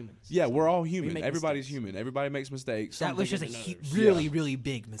are humans. yeah, we're all human. make Everybody's mistakes. human. Everybody makes mistakes. That was bigger just a than others. really, really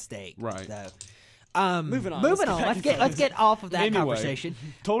big mistake. Right. So, Moving on. Moving Let's get on. back Let's in get focus. let's get off of that Anyway. conversation.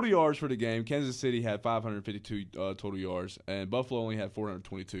 Total yards for the game. Kansas City had 552 total yards, and Buffalo only had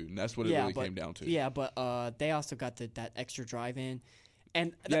 422. And that's what it really but, came down to. Yeah, but they also got that extra drive in,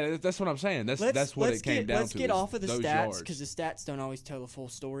 and Yeah, that's what I'm saying. That's what let's it came down Let's to. get is off of the those stats yards. because the stats don't always tell the full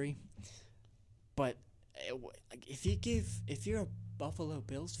story. But if you're a Buffalo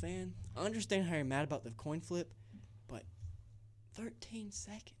Bills fan, I understand how you're mad about the coin flip, but 13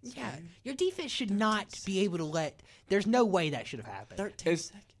 seconds. Yeah, dude. your defense should not be able to let. There's no way that should have happened. 13 It's-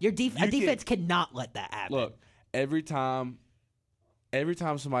 seconds. Your You defense cannot let that happen. Look, every time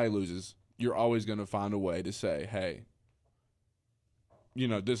somebody loses, you're always going to find a way to say, "Hey,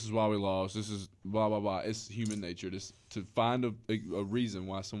 this is why we lost. This is blah blah blah." It's human nature to find a reason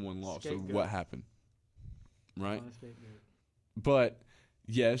why someone lost or Scapegoat. what happened, right? On a scapegoat. But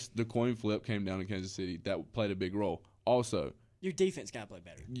yes, the coin flip came down to Kansas City. That played a big role. Also, Your defense got to play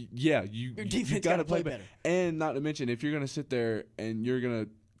better. yeah, you defense got to gotta play better. And not to mention, if you're going to sit there and you're going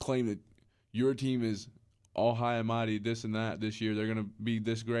to claim that your team is all high and mighty, this and that this year, they're going to be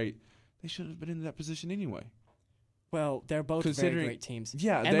this great, they should have been in that position anyway. Well, they're both very Considering- great teams.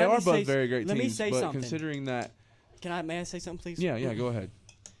 Yeah, And they let me are both say- very great let teams. me say but something. considering that, May I say something, please? yeah, go ahead.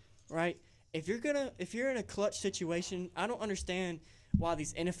 Right? If you're in a clutch situation, I don't understand why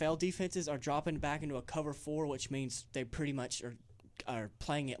these NFL defenses are dropping back into a cover 4, which means they pretty much are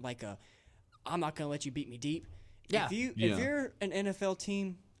playing it like I'm not gonna let you beat me deep. Yeah. If Yeah. you're an NFL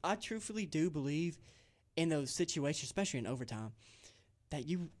team, I truthfully do believe in those situations, especially in overtime, that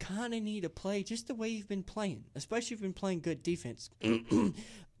you kind of need to play just the way you've been playing, especially if you've been playing good defense.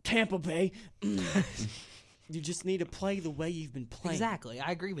 Tampa Bay. You just need to play the way you've been playing. exactly.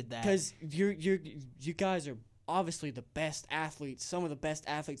 I agree with that. Because you guys are obviously the best athletes, some of the best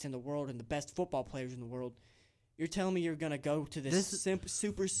athletes in the world, and the best football players in the world. You're telling me you're gonna go to this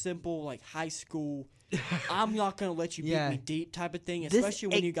super simple like high school? I'm not gonna let you beat Yeah. me deep type of thing, This especially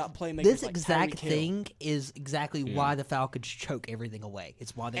when ex- you got playmakers This like exact Tyreek Hill. thing is exactly Yeah. why the Falcons choke everything away.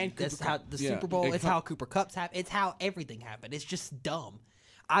 It's why they. And That's Cooper how Kupp. the Yeah, Super Bowl. it It's com- how Cooper Cups happen. It's how everything happened. It's just dumb.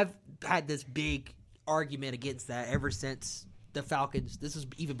 I've had this big argument against that ever since the Falcons. This was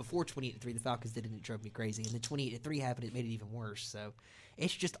even before 28-3. The Falcons did it, and it drove me crazy. And then 28-3 happened. It made it even worse. So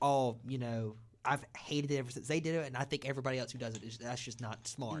it's just all I've hated it ever since they did it, and I think everybody else who does it that's just not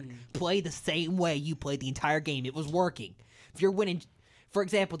smart. Play the same way you played the entire game. It was working. If you're winning, for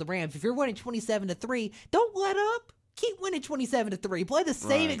example, the Rams. If you're winning 27-3, don't let up. keep winning 27-3. Play the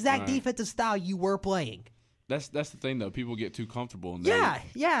same Right, exact right. defensive style you were playing. That's the thing though. People get too comfortable. And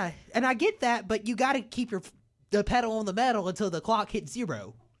Yeah, and I get that, but you got to keep the pedal on the metal until the clock hits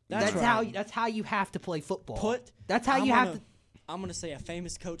 0. That's That's how you have to play football. That's how you have to. I'm gonna say a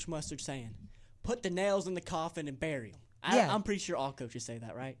famous Coach Mustard saying, "Put the nails in the coffin and bury them." Yeah. I'm pretty sure all coaches say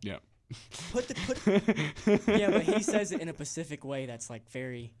that, right? Yeah. Yeah, but he says it in a specific way that's like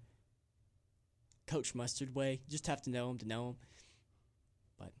very Coach Mustard way. You just have to know him to know him.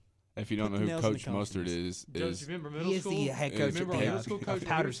 If you don't Put know the who nails in the Coach Mustard coffins. is you remember middle He is school? the head coach Remember at our the, middle school coach? of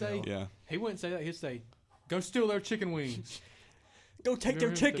What did he say? Powdersville. yeah. He wouldn't say that. He'd say, "Go steal their chicken wings." Go take their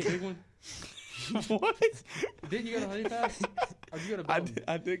Remember him, the chicken. big one? What? Didn't you go to Honey Pack? Or did you go to Bowden?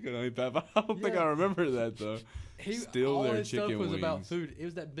 I did go to Honey Pack, but I don't think Yeah. I remember that though. Steal all their his chicken stuff was about wings. food. It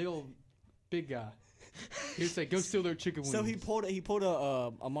was that big guy. He would say, "Go steal their chicken wings." So he pulled a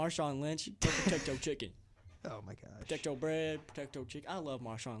Marshawn Lynch. Go protect your chicken. Oh my gosh. Protect your bread, protect your chicken. I love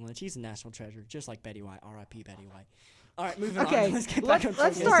Marshawn Lynch. He's a national treasure, just like Betty White. R.I.P. Betty White. All right, moving Okay, on. Let's get let's back on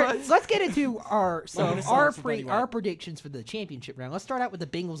let's focus. start. Let's get into our Moment of our silence for Betty White. our predictions for the championship round. Let's start out with the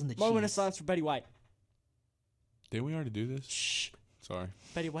Bengals and the Moment of Chiefs. silence for Betty White. Didn't we already do this? Shh. Sorry.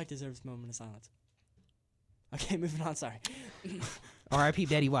 Betty White deserves a moment of silence. Okay, moving on. Sorry. R.I.P.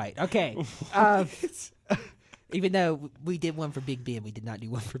 Betty White. Okay. Even though we did one for Big Ben, we did not do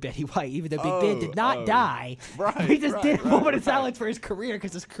one for Betty White. Even though Big Ben did not die, Right, we just did a right, moment of right. silence for his career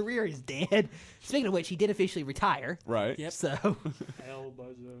because his career is dead. Speaking of which, he did officially retire. Right. Yep. So Hell,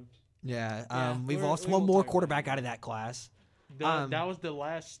 Bozo. yeah, Yeah, we've we lost one won't more talk about quarterback out of that class. That was the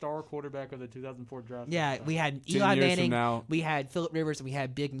last star quarterback of the 2004 draft. Yeah, we had 10 Eli years from Manning, now- we had Phillip Rivers, and we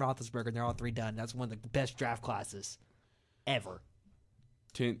had Big Roethlisberger. And they're all 3 done. That's one of the best draft classes ever.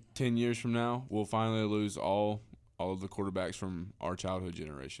 10 years from now, we'll finally lose all of the quarterbacks from our childhood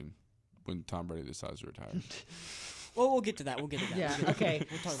generation when Tom Brady decides to retire. Well, we'll get to that. We'll get to that. Yeah. We'll get to that. Okay.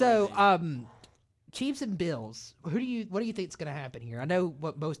 We'll talk So, about it Chiefs and Bills. What do you think is going to happen here? I know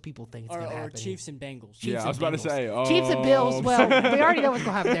what most people think is later. going to Or happen. Chiefs and Bengals. Yeah, I was and about to Bengals. say. Oh, Chiefs and Bills. Well, we already know what's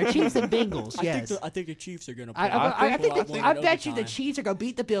going to happen there. Chiefs and Bengals. Yes. I think the Chiefs are going to. I bet you the overtime. Chiefs are going to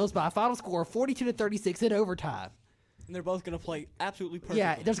beat the Bills by a final score of 42-36 in overtime. And they're both going to play absolutely perfectly.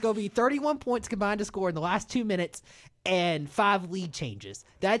 Yeah, there's going to be 31 points combined to score in the last 2 minutes and 5 lead changes.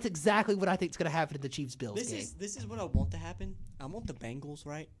 That's exactly what I think is going to happen in the Chiefs-Bills game. This is what I want to happen. I want the Bengals,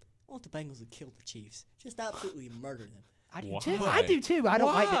 right? I want the Bengals to kill the Chiefs. Just absolutely murder them. I do Why? too. I do too. I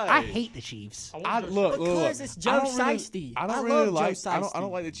don't like it. I Why? hate the Chiefs. Look, Because it's Joe I don't really- Shiesty. I I don't really love like. Joe I Shiesty.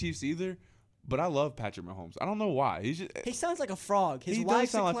 don't like the Chiefs either. But I love Patrick Mahomes. I don't know why. He's just. He sounds like a frog. His He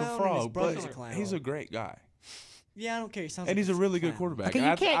wife's does sound a like clown a and his frog, brother's a but clown. he's a great guy, Yeah, I don't care. He sounds and like he's a really good clown. quarterback. Okay, And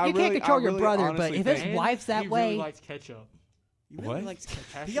you I can't really- control I your really brother, but honestly if his think- wife's that he way, really likes ketchup. He really What? likes ketchup.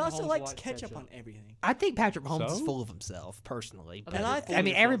 Patrick He also Mahomes likes likes ketchup ketchup. on everything. I think Patrick Mahomes is So? full of himself, personally. I But And I think think- I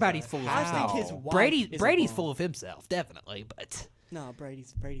mean, everybody's full of I himself. think his Wow. wife Brady, is a Brady's bum. full of himself, definitely. But No,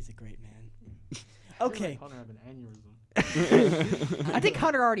 Brady's a great man. Okay. Hunter have an aneurysm. I think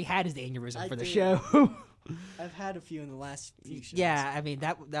Hunter already had his aneurysm I for the did. show. I've had a few in the last few shows. Yeah, I mean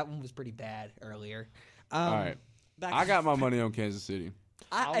that one was pretty bad earlier. All right, Back I got my money on Kansas City. If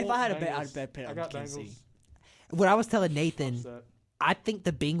I had a bet, I'd bet I on got Kansas Bengals. City. What I was telling Nathan, Upset. I think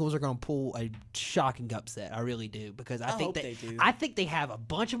the Bengals are going to pull a shocking upset. I really do because I think hope they do. I think they have a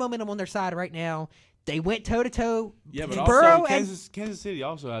bunch of momentum on their side right now. They went toe to toe. Yeah, but Burrow also and Kansas City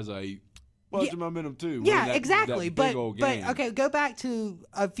also has a bunch Yeah. of momentum too. yeah, winning that exactly. big old game. Okay, go back to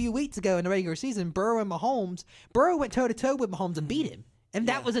a few weeks ago in the regular season. Burrow and Mahomes. Burrow went toe to toe with Mahomes and beat him. And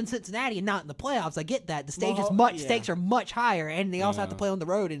that Yeah. was in Cincinnati and not in the playoffs. I get that. The stage is Maho- yeah. stakes are much higher, and they also have to Yeah. play on the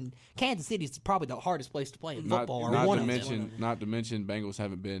road. And Kansas City is probably the hardest place to play in not, football, or not one to of them. mention, not to mention, Bengals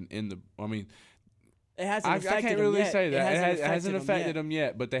haven't been in the. I mean, It hasn't I affected can't them really yet. say that. It hasn't them affected yet. them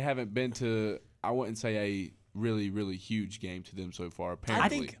yet, but they haven't been to. I wouldn't say a really huge game to them so far.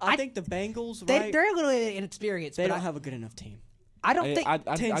 Apparently, I think the Bengals, They're right? a little inexperienced. They but don't I, have a good enough team. I don't think. I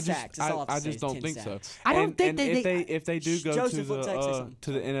 10 just, sacks, that's all I have to I say just is don't 10 think sacks. so. I don't And- think and that if they do go Joseph to will text us the something.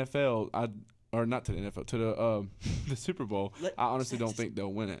 to the NFL, or not to the NFL, to the the Super Bowl, I honestly don't think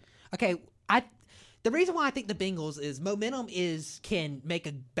they'll win it. Okay, the reason why I think the Bengals is momentum can make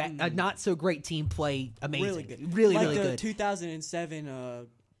a not so great team play amazing, Really good. really like really the good. 2007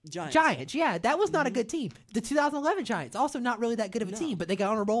 Giants. Giants, yeah, that was not a good team. The 2011 Giants, also not really that good of a team, but they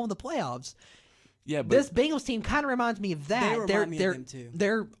got on a roll in the playoffs. Yeah, but This Bengals team kind of reminds me of that. They remind me of them, too.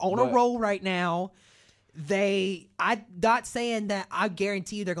 They're on But- a roll right now. I'm not saying that I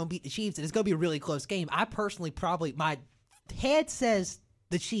guarantee you they're going to beat the Chiefs, and it's going to be a really close game. I personally my head says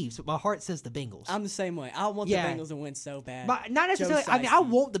the Chiefs, but my heart says the Bengals. I'm the same way. I want Yeah. the Bengals to win so bad. Not necessarily. Joe I mean, I Shiesty.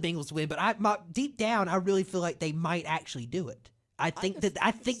 want the Bengals to win, but deep down, I really feel like they might actually do it. I think that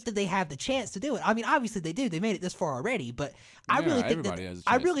they have the chance to do it. I mean, obviously they do. They made it this far already, but I Yeah, really think everybody has a that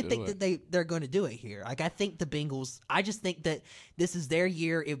I chance really to think do that they're going to do it here. Like I think the Bengals. I just think that this is their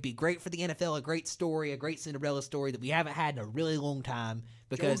year. It would be great for the NFL. A great story, a great Cinderella story that we haven't had in a really long time.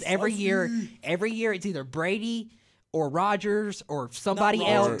 Because every year it's either Brady or Rodgers or somebody Not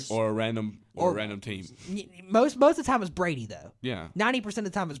else. Rodgers. or a random team. Most of the time it's Brady though. Yeah. 90% of the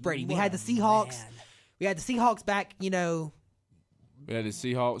time it's Brady. We What had a the Seahawks. man. We had the Seahawks back. You know, We had the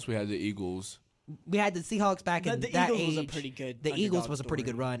Seahawks. We had the Eagles. we had the Seahawks back in The that Eagles age. was a pretty good The Eagles underdog was a pretty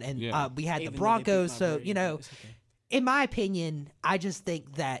story. good run, and Yeah. we had Even the though they beat Broncos. my So Brady, you know, it's okay. in my opinion, I just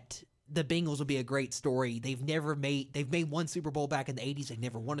think that the Bengals will be a great story. They've made one Super Bowl back in the 80s. They've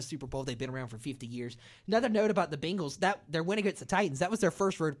never won a Super Bowl. They've been around for 50 years. Another note about the Bengals, that their win against the Titans, that was their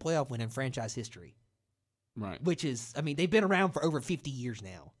first road playoff win in franchise history, Right. which is, I mean, they've been around for over 50 years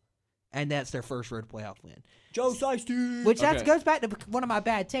now, and that's their first road playoff win. Joe Shiesty. Which that Okay. goes back to one of my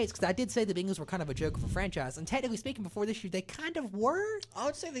bad takes, because I did say the Bengals were kind of a joke of a franchise, and technically speaking, before this year, they kind of were. I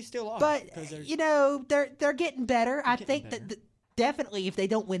would say they still are. But 'cause they're- you know, they're getting better. I getting think better. that definitely, if they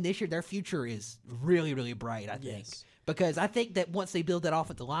don't win this year, their future is really, really bright. I think Yes. because I think that once they build that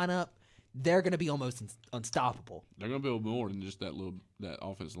offensive lineup, they're going to be almost unstoppable. They're gonna build more than just that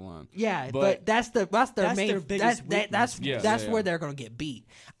offensive line. Yeah, but But- that's their main. their biggest That's weakness. that's Yeah. where they're going to get beat.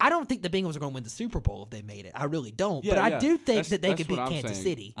 I don't think the Bengals are going to win the Super Bowl if they made it. I really don't. but I do think That's- that they that's could beat what I'm Kansas saying.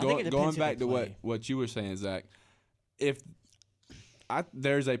 City. I think it Going depends who back they to play. what you were saying, Zach, if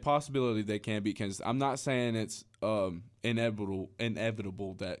there's a possibility they can beat Kansas. I'm not saying it's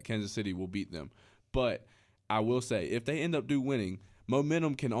inevitable that Kansas City will beat them, but I will say if they end up winning,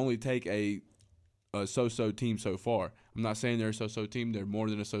 momentum can only take a so-so team so far. I'm not saying they're a so-so team. They're more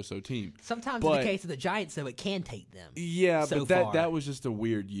than a so-so team. Sometimes in But- the case of the Giants, though, it can take them. Yeah, So but far. that was just a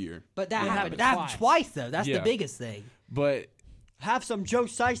weird year. But that It happened. happened That happened twice, though. That's the Yeah. biggest thing. But have some Joe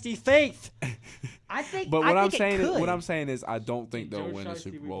Shiesty faith. I think. what I'm think it saying could. what I'm saying is I don't think they'll Joe win a Shiesty,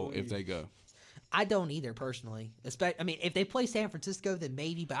 Super we Bowl if believe. they go. I don't either personally. I mean, if they play San Francisco, then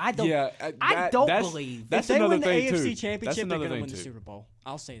maybe. But I don't. Yeah, I don't believe. That's if they another win the thing AFC too. That's Championship, they're another going to thing win the too. Super Bowl.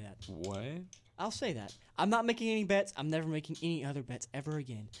 I'll say that. What? I'll say that. I'm not making any bets. I'm never making any other bets ever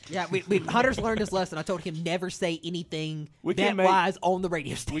again. Yeah, Hunter's learned his lesson. I told him never say anything We can bet wise on the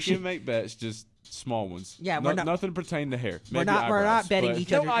radio We station. can make bets, just small ones. Yeah, we're not- nothing pertaining to hair. We're Maybe not eyebrows, betting but-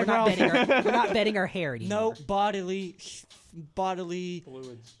 each No other. We're not eyebrows. betting our hair anymore. No bodily,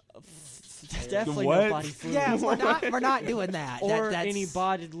 Fluids. definitely what? no body fluids. Yeah, we're not doing that. or that's, any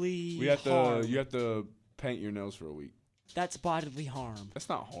bodily We have to. harm. You have to paint your nails for a week. That's bodily harm. That's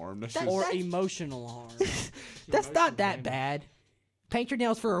not harm. That's That- just. Or That's- emotional harm. That's not that bad. Paint your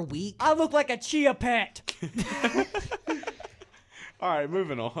nails for a week. I look like a chia pet. All right,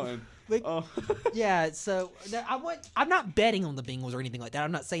 moving on. But- Uh, Yeah, so I'm not betting on the Bengals or anything like that.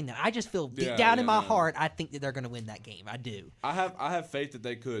 I'm not saying that. I just feel deep Yeah, down in yeah, my no. heart, I think that they're going to win that game. I do. I have faith that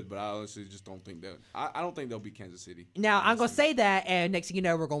they could, but I honestly just don't think that. I don't think they'll beat Kansas City. Now I'm going to say that, and next thing you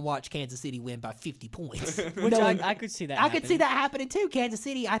know, we're going to watch Kansas City win by 50 points. Which I could see that. I could see happening. that happening too. Kansas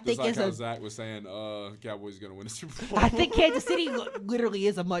City, I Just think like is how a. Zach was saying, Cowboys gonna win a Super Bowl. I think Kansas City literally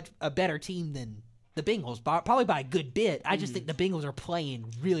is a better team than the Bengals, probably by a good bit. I just think the Bengals are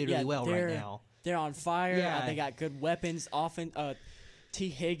playing really, really Yeah, well right now. They're on fire. Yeah. They got good weapons. Often, T.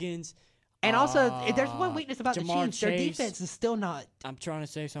 Higgins. And also, if there's one weakness about the Jamar Chiefs, their Chase. defense is still not. I'm trying to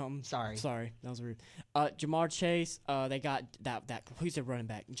say something. Sorry. that was rude. Jamar Chase. They got that. Who's their running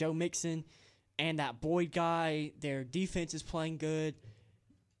back? Joe Mixon, and that Boyd guy. Their defense is playing good,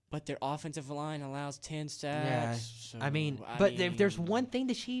 but their offensive line allows 10 sacks. I mean, so, but if there's one thing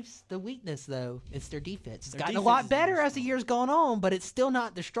the Chiefs, the weakness though, it's their defense. It's Their gotten a defense lot is better their as the years gone on, but it's still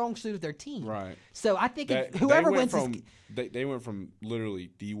not the strong suit of their team. Right. So I think if They whoever went wins from this, they went from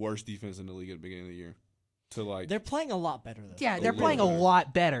literally the worst defense in the league at the beginning of the year to like they're playing a lot better though. yeah, they're little playing a better.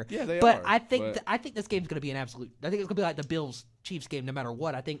 lot better. Yeah, they but are, I think but- I think this game's going to be an absolute. I think it's going to be like the Bills Chiefs game, no matter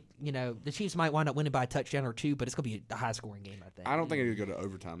what. I think the Chiefs might wind up winning by a touchdown or two, but it's going to be a high scoring game. I think. I don't think it'll go to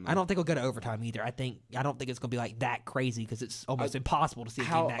overtime. Though. I don't think it'll go to overtime either. I don't think it's going to be like that crazy because it's almost impossible to see a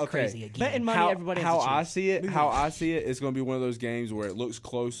game that crazy again. Betting money, How, everybody has how a I chance. see it, it's going to be one of those games where it looks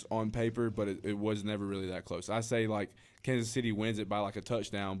close on paper, but it was never really that close. I say like Kansas City wins it by like a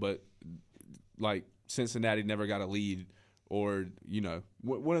touchdown, but like Cincinnati never got a lead, or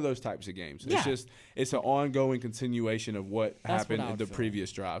one of those types of games. Yeah. It's an ongoing continuation of what That's happened what I in would the feel.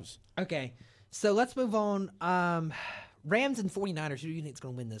 previous drives. Okay, so let's move on. Rams and 49ers. Who do you think is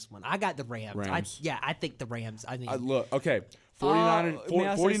going to win this one? I got the Rams. Rams. I think the Rams. I mean, Look, okay. may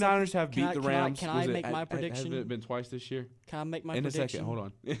I say 49ers have Can beat I- the can I- Rams. can I Was it- make my prediction? Has it been twice this year? Can I make my In prediction? a second, hold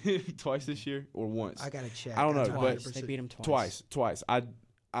on. Twice this year or once? I got to check. I don't know, I'm but 100% They beat them twice. Twice. I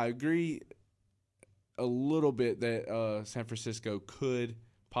agree a little bit that San Francisco could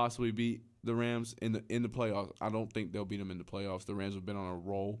possibly beat the Rams in the playoffs. I don't think they'll beat them in the playoffs. The Rams have been on a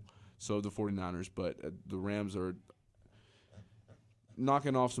roll, so have the 49ers, but the Rams are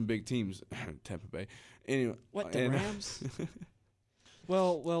knocking off some big teams. Tampa Bay. Anyway, What, the Rams?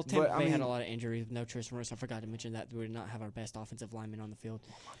 Well, Tampa But, I Bay had mean- a lot of injuries. No Tristan Wirfs. I forgot to mention that we did not have our best offensive lineman on the field,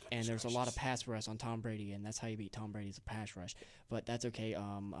 and there's a lot of pass rush on Tom Brady, and that's how you beat Tom Brady is a pass rush. But that's okay.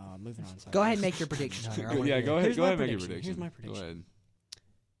 Moving on. Sorry. Go ahead and make your prediction, Hunter. I wanna yeah, hear go it. ahead. Here's Go my ahead and make your prediction. prediction. Here's my Go prediction. ahead.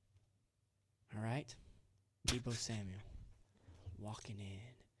 All right, Debo Samuel walking in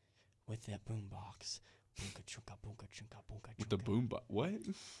with that boombox. Boonka chunka boonka chunka boonka With the chunka. boom box. What?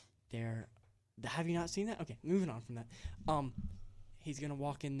 There, have you not seen that? Okay, moving on from that. He's gonna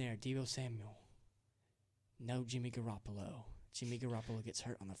walk in there, Debo Samuel. No Jimmy Garoppolo. Jimmy Garoppolo gets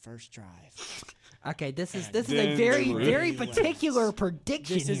hurt on the first drive. Okay, this is And a then very they lose. very Lance. particular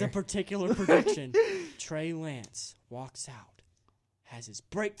prediction. This is a here. particular prediction. Trey Lance walks out, has his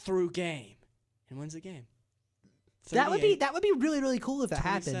breakthrough game, and wins the game. That would be 38, really cool if it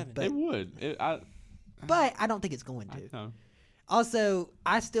happened, 27. but It would. I don't think it's going to. No. Also,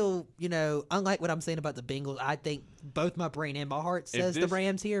 I still, unlike what I'm saying about the Bengals, I think both my brain and my heart says the this-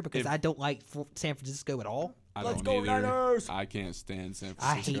 Rams here because if- I don't like San Francisco at all. I Let's don't go either. Niners! I can't stand San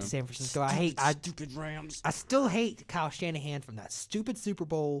I Francisco. hate San Francisco. I stupid Rams. still hate Kyle Shanahan from that stupid Super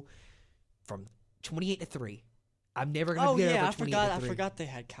Bowl from 28-3. I'm never gonna Oh get yeah, over I 28 forgot. I forgot they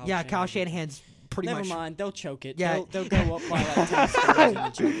had Kyle. Yeah, Kyle Shanahan. Shanahan's pretty Never much. mind, they'll choke it. Yeah. They'll go up by like 10 scores and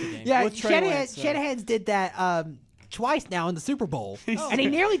then choke the game. Yeah, With Trey Lance, though. Shanahan's did that twice now in the Super Bowl, and he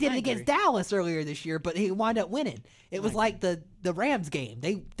nearly did I it against agree. Dallas earlier this year, but he wound up winning. It was like the Rams game.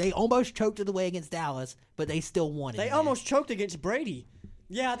 They almost choked it away against Dallas, but they still won it. They almost choked against Brady.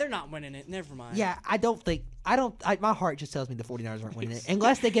 Yeah, they're not winning it. Never mind. Yeah, my heart just tells me the 49ers aren't winning it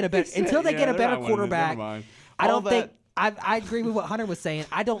unless they get a better until they Yeah, get a they're better not winning it. Never quarterback. mind. I All don't think that- I agree with what Hunter was saying.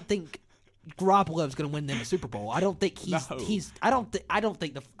 I don't think Garoppolo's going to win them a Super Bowl. I don't think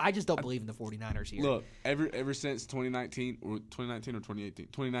I just don't believe in the 49ers here. Look, ever since 2019 or 2018,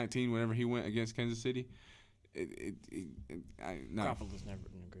 2019, whenever he went against Kansas City, no. Garoppolo's never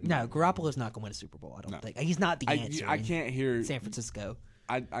been a good. No, Garoppolo's not going to win a Super Bowl. I don't No. think he's not the answer. I in can't hear San Francisco.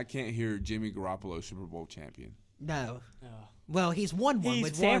 I can't hear Jimmy Garoppolo Super Bowl champion. No. Oh. Well, he's won one He's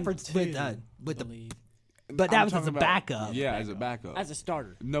with San won Francisco two, with the, believe. but that I'm was as talking a about- backup. Yeah, as a backup. As a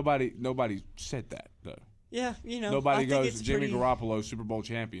starter. Nobody said that though. Yeah, I Nobody think goes it's Jimmy pretty, Garoppolo Super Bowl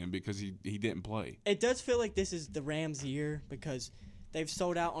champion because he didn't play. It does feel like this is the Rams' year because they've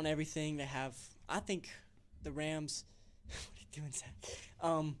sold out on everything. They have. I think the Rams. What are you doing, Zach?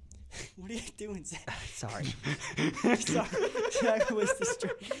 What are you doing, Zach? Sorry. Sorry, Zach was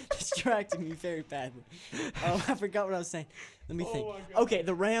distracting me very badly. I forgot what I was saying. Let me think. Okay,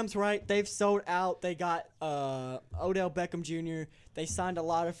 the Rams, right? They've sold out. They got Odell Beckham Jr. They signed a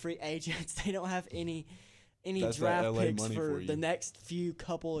lot of free agents. They don't have any That's that draft LA picks money for for you. the next few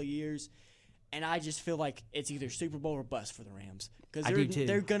couple of years. And I just feel like it's either Super Bowl or bust for the Rams because I do too.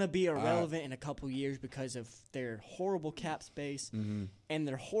 they're gonna be irrelevant in a couple years because of their horrible cap space and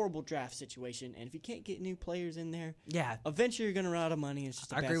their horrible draft situation. And if you can't get new players in there, Yeah. eventually you're gonna run out of money. It's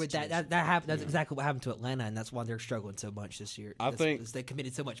just a I bad agree with that. situation. That happened. That's exactly what happened to Atlanta, and that's why they're struggling so much this year. I think- because they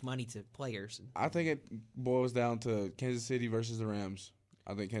committed so much money to players. I think it boils down to Kansas City versus the Rams.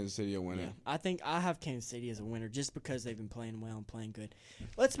 I think Kansas City will win Yeah, it. I think I have Kansas City as a winner just because they've been playing well and playing good.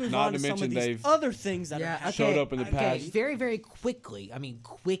 Let's move Not on to to some of mention these they've other things that are happening. Showed up in the past. Very, very quickly. I mean,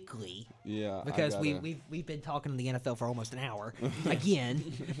 quickly. Yeah, Because I gotta- we've been talking in the NFL for almost an hour again.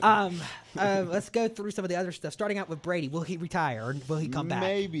 Let's go through some of the other stuff. Starting out with Brady, will he retire or will he come back?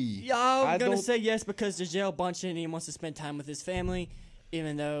 Maybe. Yeah, I I'm going to don't- say yes because Gisele Bundchen and he wants to spend time with his family,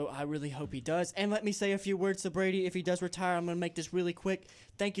 even though I really hope he does. And let me say a few words to Brady. If he does retire, I'm going to make this really quick.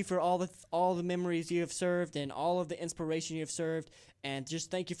 Thank you for all the memories you have served and all of the inspiration you have served. And just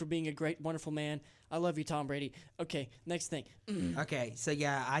thank you for being a great, wonderful man. I love you, Tom Brady. Okay, next thing. Okay, so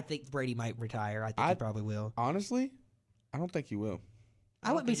yeah, I think Brady might retire. I think he probably will. Honestly, I don't think he will.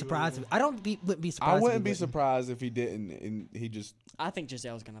 I wouldn't be surprised. Wouldn't be surprised. I if he wouldn't be wouldn't. surprised if he didn't, and he just. I think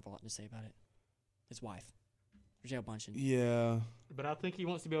Gisele's going to have a lot to say about it. His wife. Jale Bunchen. Yeah. But I think he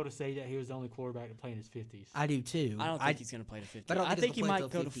wants to be able to say that he was the only quarterback to play in his 50s. I do too. I don't think he's going to play to 50. But I think he he'll play might till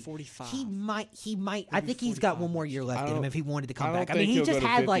go to 50. 45. He might. I Maybe think he's got 45. one more year left in him if he wanted to come I don't back. I mean, think he he'll just go to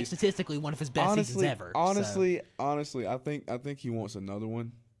had like 50. statistically one of his best seasons ever. Honestly, I think he wants another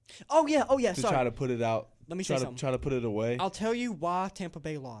one Oh yeah. to try to put it out. Let me say something. Try to put it away. I'll tell you why Tampa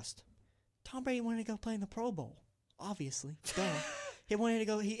Bay lost. Tom Brady wanted to go play in the Pro Bowl. Obviously, duh. He wanted to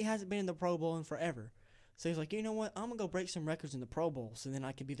go. He hasn't been in the Pro Bowl in forever. So he's like, you know what? I'm gonna go break some records in the Pro Bowl, so then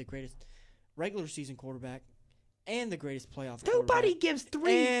I can be the greatest regular season quarterback and the greatest playoff. Nobody gives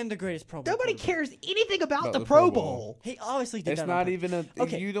three. and the greatest Pro Bowl. Nobody quarterback. cares anything about About the the Pro Pro Bowl. Bowl. He obviously did It's that. not on even a.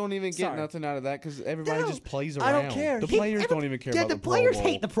 Okay, You don't even get sorry. nothing out of that because everybody No, just plays I around. don't care. The He- players don't even care Yeah, about the the Pro players Bowl.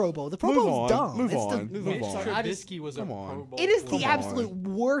 hate the Pro Bowl. The Pro Move Bowl's on, dumb. move It's the- on, Move move on. on. Sorry, I just- Trubisky was a come on. Pro Bowl. It is the Come on. absolute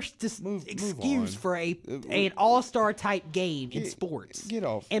worst Move excuse on. for an all-star type game in Get- sports. Get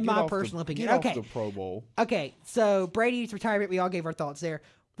off. In get my off personal the, opinion. Get Okay. off the Pro Bowl. Okay, so Brady's retirement, we all gave our thoughts there.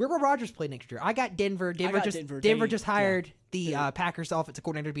 Where will Rodgers play next year? I got Denver. Denver got just Denver. Denver They- just hired the Packers offensive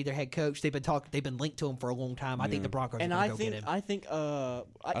coordinator to be their head coach. They've been linked to him for a long time. I think the Broncos And are I going to go get think him.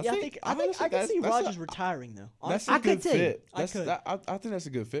 I think, can honestly, see that's Rodgers a- retiring though. That's Honestly, a I good could too. fit. I That's, could. I think that's a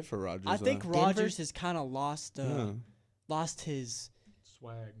good fit for Rodgers. I think Denver? Rodgers has kind of lost his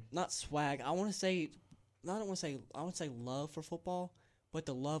Swag. not swag. I want to say love for football, but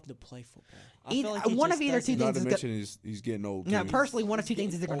the love to play football. I feel like he one just of either two doesn't- Not things to is mention he's getting old. No, too. personally, one of two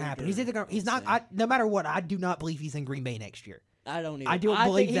things is going to happen. He's either he's not. No matter what, I do not believe he's in Green Bay next year. I don't. I don't think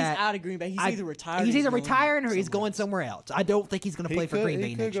believe that. he's out of Green Bay. He's either retired. He's either going retiring or he's somewhere going else. somewhere else. I don't think he's going to play for Green Bay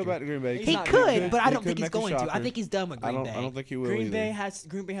He next could go year. back to Green Bay. He's He not could, Green Bay. but I He don't could think he's make a going to. I shocker. think he's done with Green Bay. I don't think he will Green either. Bay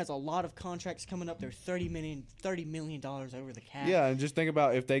has a lot of contracts coming up. They're $30 million over the cap. Yeah, and just think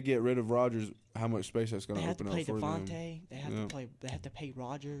about if they get rid of Rodgers, how much space that's going They to have to open pay up for them. Devontae. They have Yeah. to play. They have to pay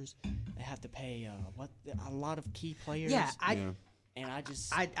Rodgers. They have to pay a lot of key players. Yeah, Yeah. and I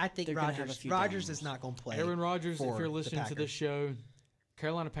just I think they're gonna have a few Rodgers downers. is not going to play. Aaron Rodgers, for if you're the listening to Packers. this show,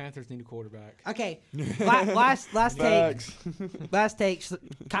 Carolina Panthers need a quarterback. Okay, last take. Facts. Last take.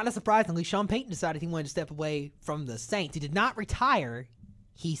 Kind of surprisingly, Sean Payton decided he wanted to step away from the Saints. He did not retire.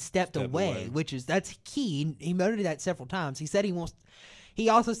 He stepped away, which is that's key. He noted that several times. He said he wants. He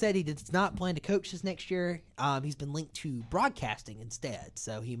also said he does not plan to coach this next year. He's been linked to broadcasting instead,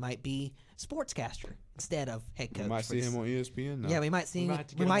 so he might be sportscaster instead of head coach. We might see him on ESPN now. Yeah, we might see. We him. might have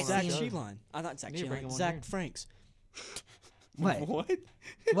to We get might him Zach on see the him. show. Sheeline. Not Zach Need to bring Sheeline. him on Zach here. Franks. What? What?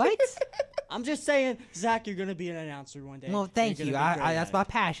 What? I'm just saying, Zach, you're gonna be an announcer one day. Well, thank You're you. gonna be great That's at my it.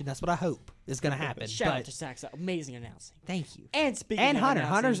 passion. That's what I hope is going to happen. Shout out But to Zach's amazing announcing. thank you. And speaking And of Hunter.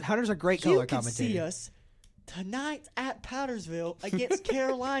 announcing, Hunter's a great you color can see commentator. us tonight at Powdersville against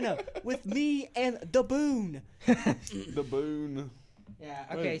Carolina with me and the Boone. The Boone. Yeah.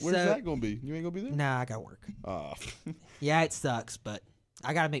 Wait, Okay. where's so that going to be? You ain't going to be there? nah, I got to work. Ah, Yeah, it sucks, but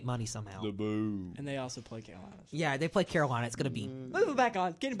I got to make money somehow. the Boone. And they also play Carolina. Yeah, they play Carolina. It's going to be. Moving back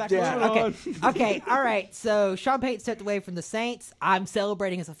on, getting back Yeah, on. okay. Okay, all right. So Sean Payton stepped away from the Saints. I'm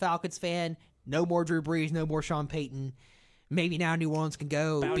celebrating as a Falcons fan. No more Drew Brees, no more Sean Payton. Maybe now New Orleans can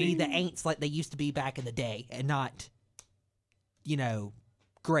go be the Aints like they used to be back in the day and not,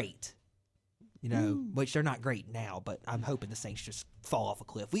 great. Which they're not great now, but I'm hoping the Saints just fall off a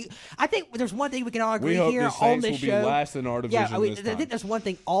cliff. I think there's one thing we can all agree We hope here the on Saints this will show. be last in our division Yeah, I this think time. there's one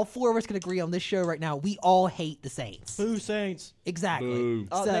thing all four of us can agree on this show right now. We all hate the Saints. Boo Saints. Exactly. Boo.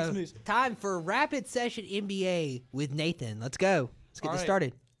 Oh, So, next news. time for Rapid Session NBA with Nathan. Let's go. Let's get All this right.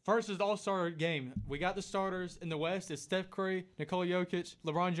 started. First is the All-Star game. We got the starters in the West. It's Steph Curry, Nikola Jokic,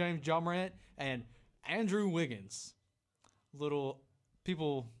 LeBron James, John Morant, and Andrew Wiggins. Little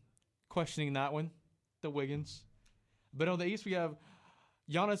people questioning that one, the Wiggins. But on the East, we have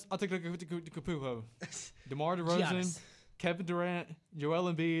Giannis Antetokounmpo, DeMar DeRozan, Giannis. Kevin Durant,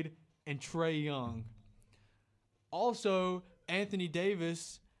 Joel Embiid, and Trae Young. Also, Anthony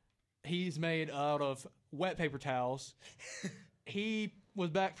Davis, he's made out of wet paper towels. He was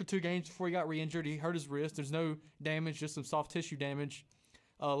back for 2 games before he got re-injured. He hurt his wrist. There's no damage, just some soft tissue damage.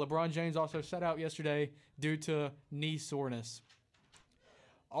 LeBron James also sat out yesterday due to knee soreness.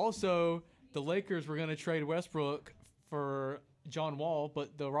 Also, the Lakers were going to trade Westbrook for John Wall,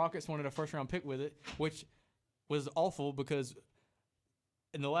 but the Rockets wanted a first-round pick with it, which was awful because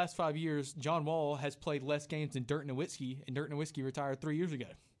in the last 5 years, John Wall has played less games than Dirk Nowitzki, and Dirk Nowitzki retired 3 years ago.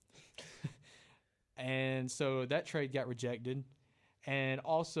 And so that trade got rejected. And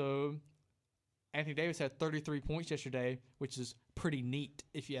also, Anthony Davis had 33 points yesterday, which is pretty neat,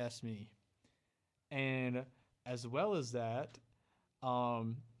 if you ask me. And as well as that,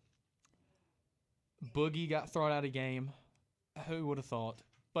 Boogie got thrown out of game. Who would have thought?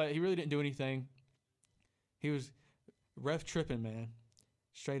 But he really didn't do anything. He was ref tripping, man.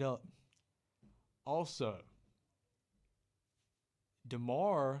 Straight up. Also,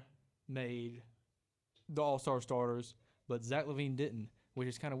 DeMar made the All-Star starters, but Zach LaVine didn't, which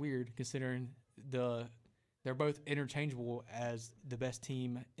is kind of weird considering they're both interchangeable as the best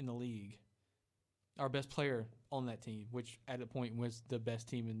team in the league. Our best player on that team, which at a point was the best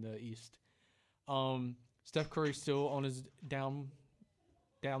team in the East. Steph Curry's still on his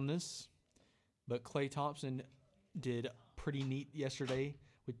downness, but Klay Thompson did pretty neat yesterday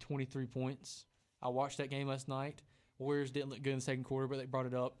with 23 points. I watched that game last night. Warriors didn't look good in the second quarter, but they brought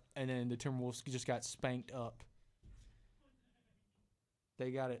it up, and then the Timberwolves just got spanked up.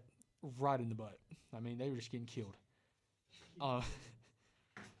 They got it right in the butt. I mean, they were just getting killed.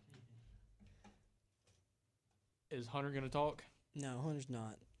 Is Hunter going to talk? No, Hunter's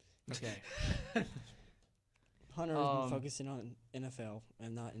not. Okay. Hunter is focusing on NFL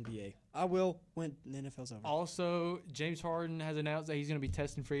and not NBA. I will when the NFL's over. Also, James Harden has announced that he's going to be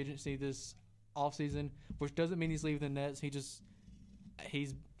testing free agency this offseason, which doesn't mean he's leaving the Nets. He has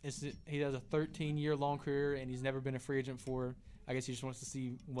a 13-year long career, and he's never been a free agent for. I guess he just wants to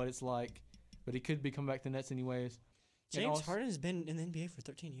see what it's like. But he could be coming back to the Nets anyways. James Harden has been in the NBA for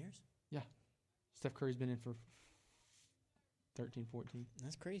 13 years? Yeah. Steph Curry's been in for 13, 14.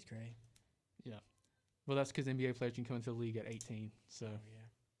 That's crazy, Gray. Yeah. Well, that's because NBA players can come into the league at 18. So. Oh,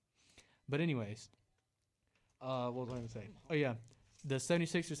 yeah. But anyways, what was I going to say? Oh, yeah. The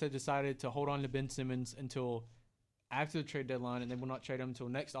 76ers have decided to hold on to Ben Simmons until after the trade deadline, and they will not trade him until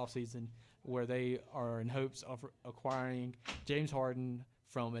next offseason, where they are in hopes of acquiring James Harden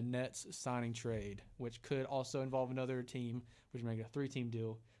from a Nets signing trade, which could also involve another team, which would make it a 3-team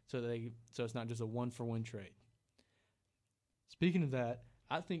deal, so it's not just a 1-for-1 trade. Speaking of that,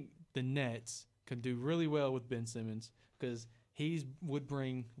 I think the Nets could do really well with Ben Simmons because he would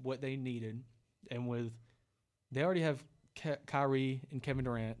bring what they needed, and they already have Kyrie and Kevin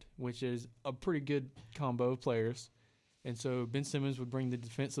Durant, which is a pretty good combo of players. And so Ben Simmons would bring the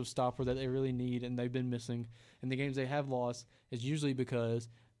defensive stopper that they really need and they've been missing. And the games they have lost is usually because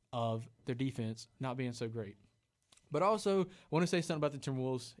of their defense not being so great. But also, I want to say something about the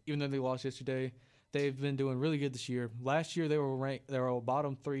Timberwolves. Even though they lost yesterday, they've been doing really good this year. Last year, they were a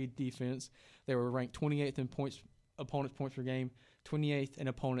bottom 3 defense. They were ranked 28th in opponents' points per game, 28th in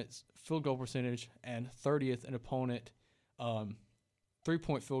opponents' field goal percentage, and 30th in opponent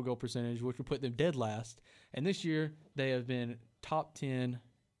 3-point field goal percentage, which would put them dead last. And this year, they have been top 10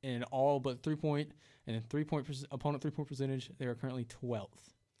 in all but 3-point and in opponent 3-point percentage. They are currently 12th.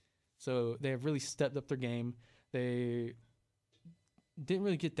 So they have really stepped up their game. They didn't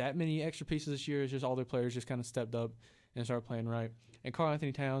really get that many extra pieces this year. It's just all their players just kind of stepped up and started playing right. And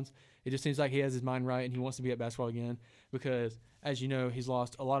Karl-Anthony Towns, it just seems like he has his mind right and he wants to be at basketball again because, as you know, he's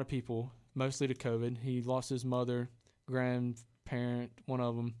lost a lot of people, mostly to COVID. He lost his mother, grandparent, one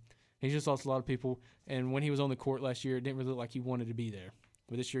of them. He's just lost a lot of people. And when he was on the court last year, it didn't really look like he wanted to be there.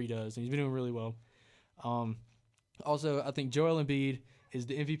 But this year he does, and he's been doing really well. Also, I think Joel Embiid is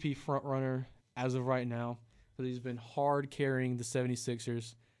the MVP frontrunner as of right now. But he's been hard carrying the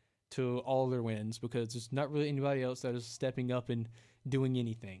 76ers to all their wins because there's not really anybody else that is stepping up and doing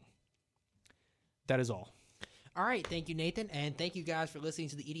anything. That is all. All right. Thank you, Nathan. And thank you guys for listening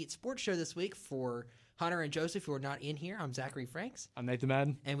to the Idiot Sports Show this week. For Hunter and Joseph, who are not in here, I'm Zachary Franks. I'm Nathan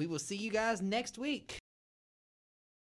Madden. And we will see you guys next week.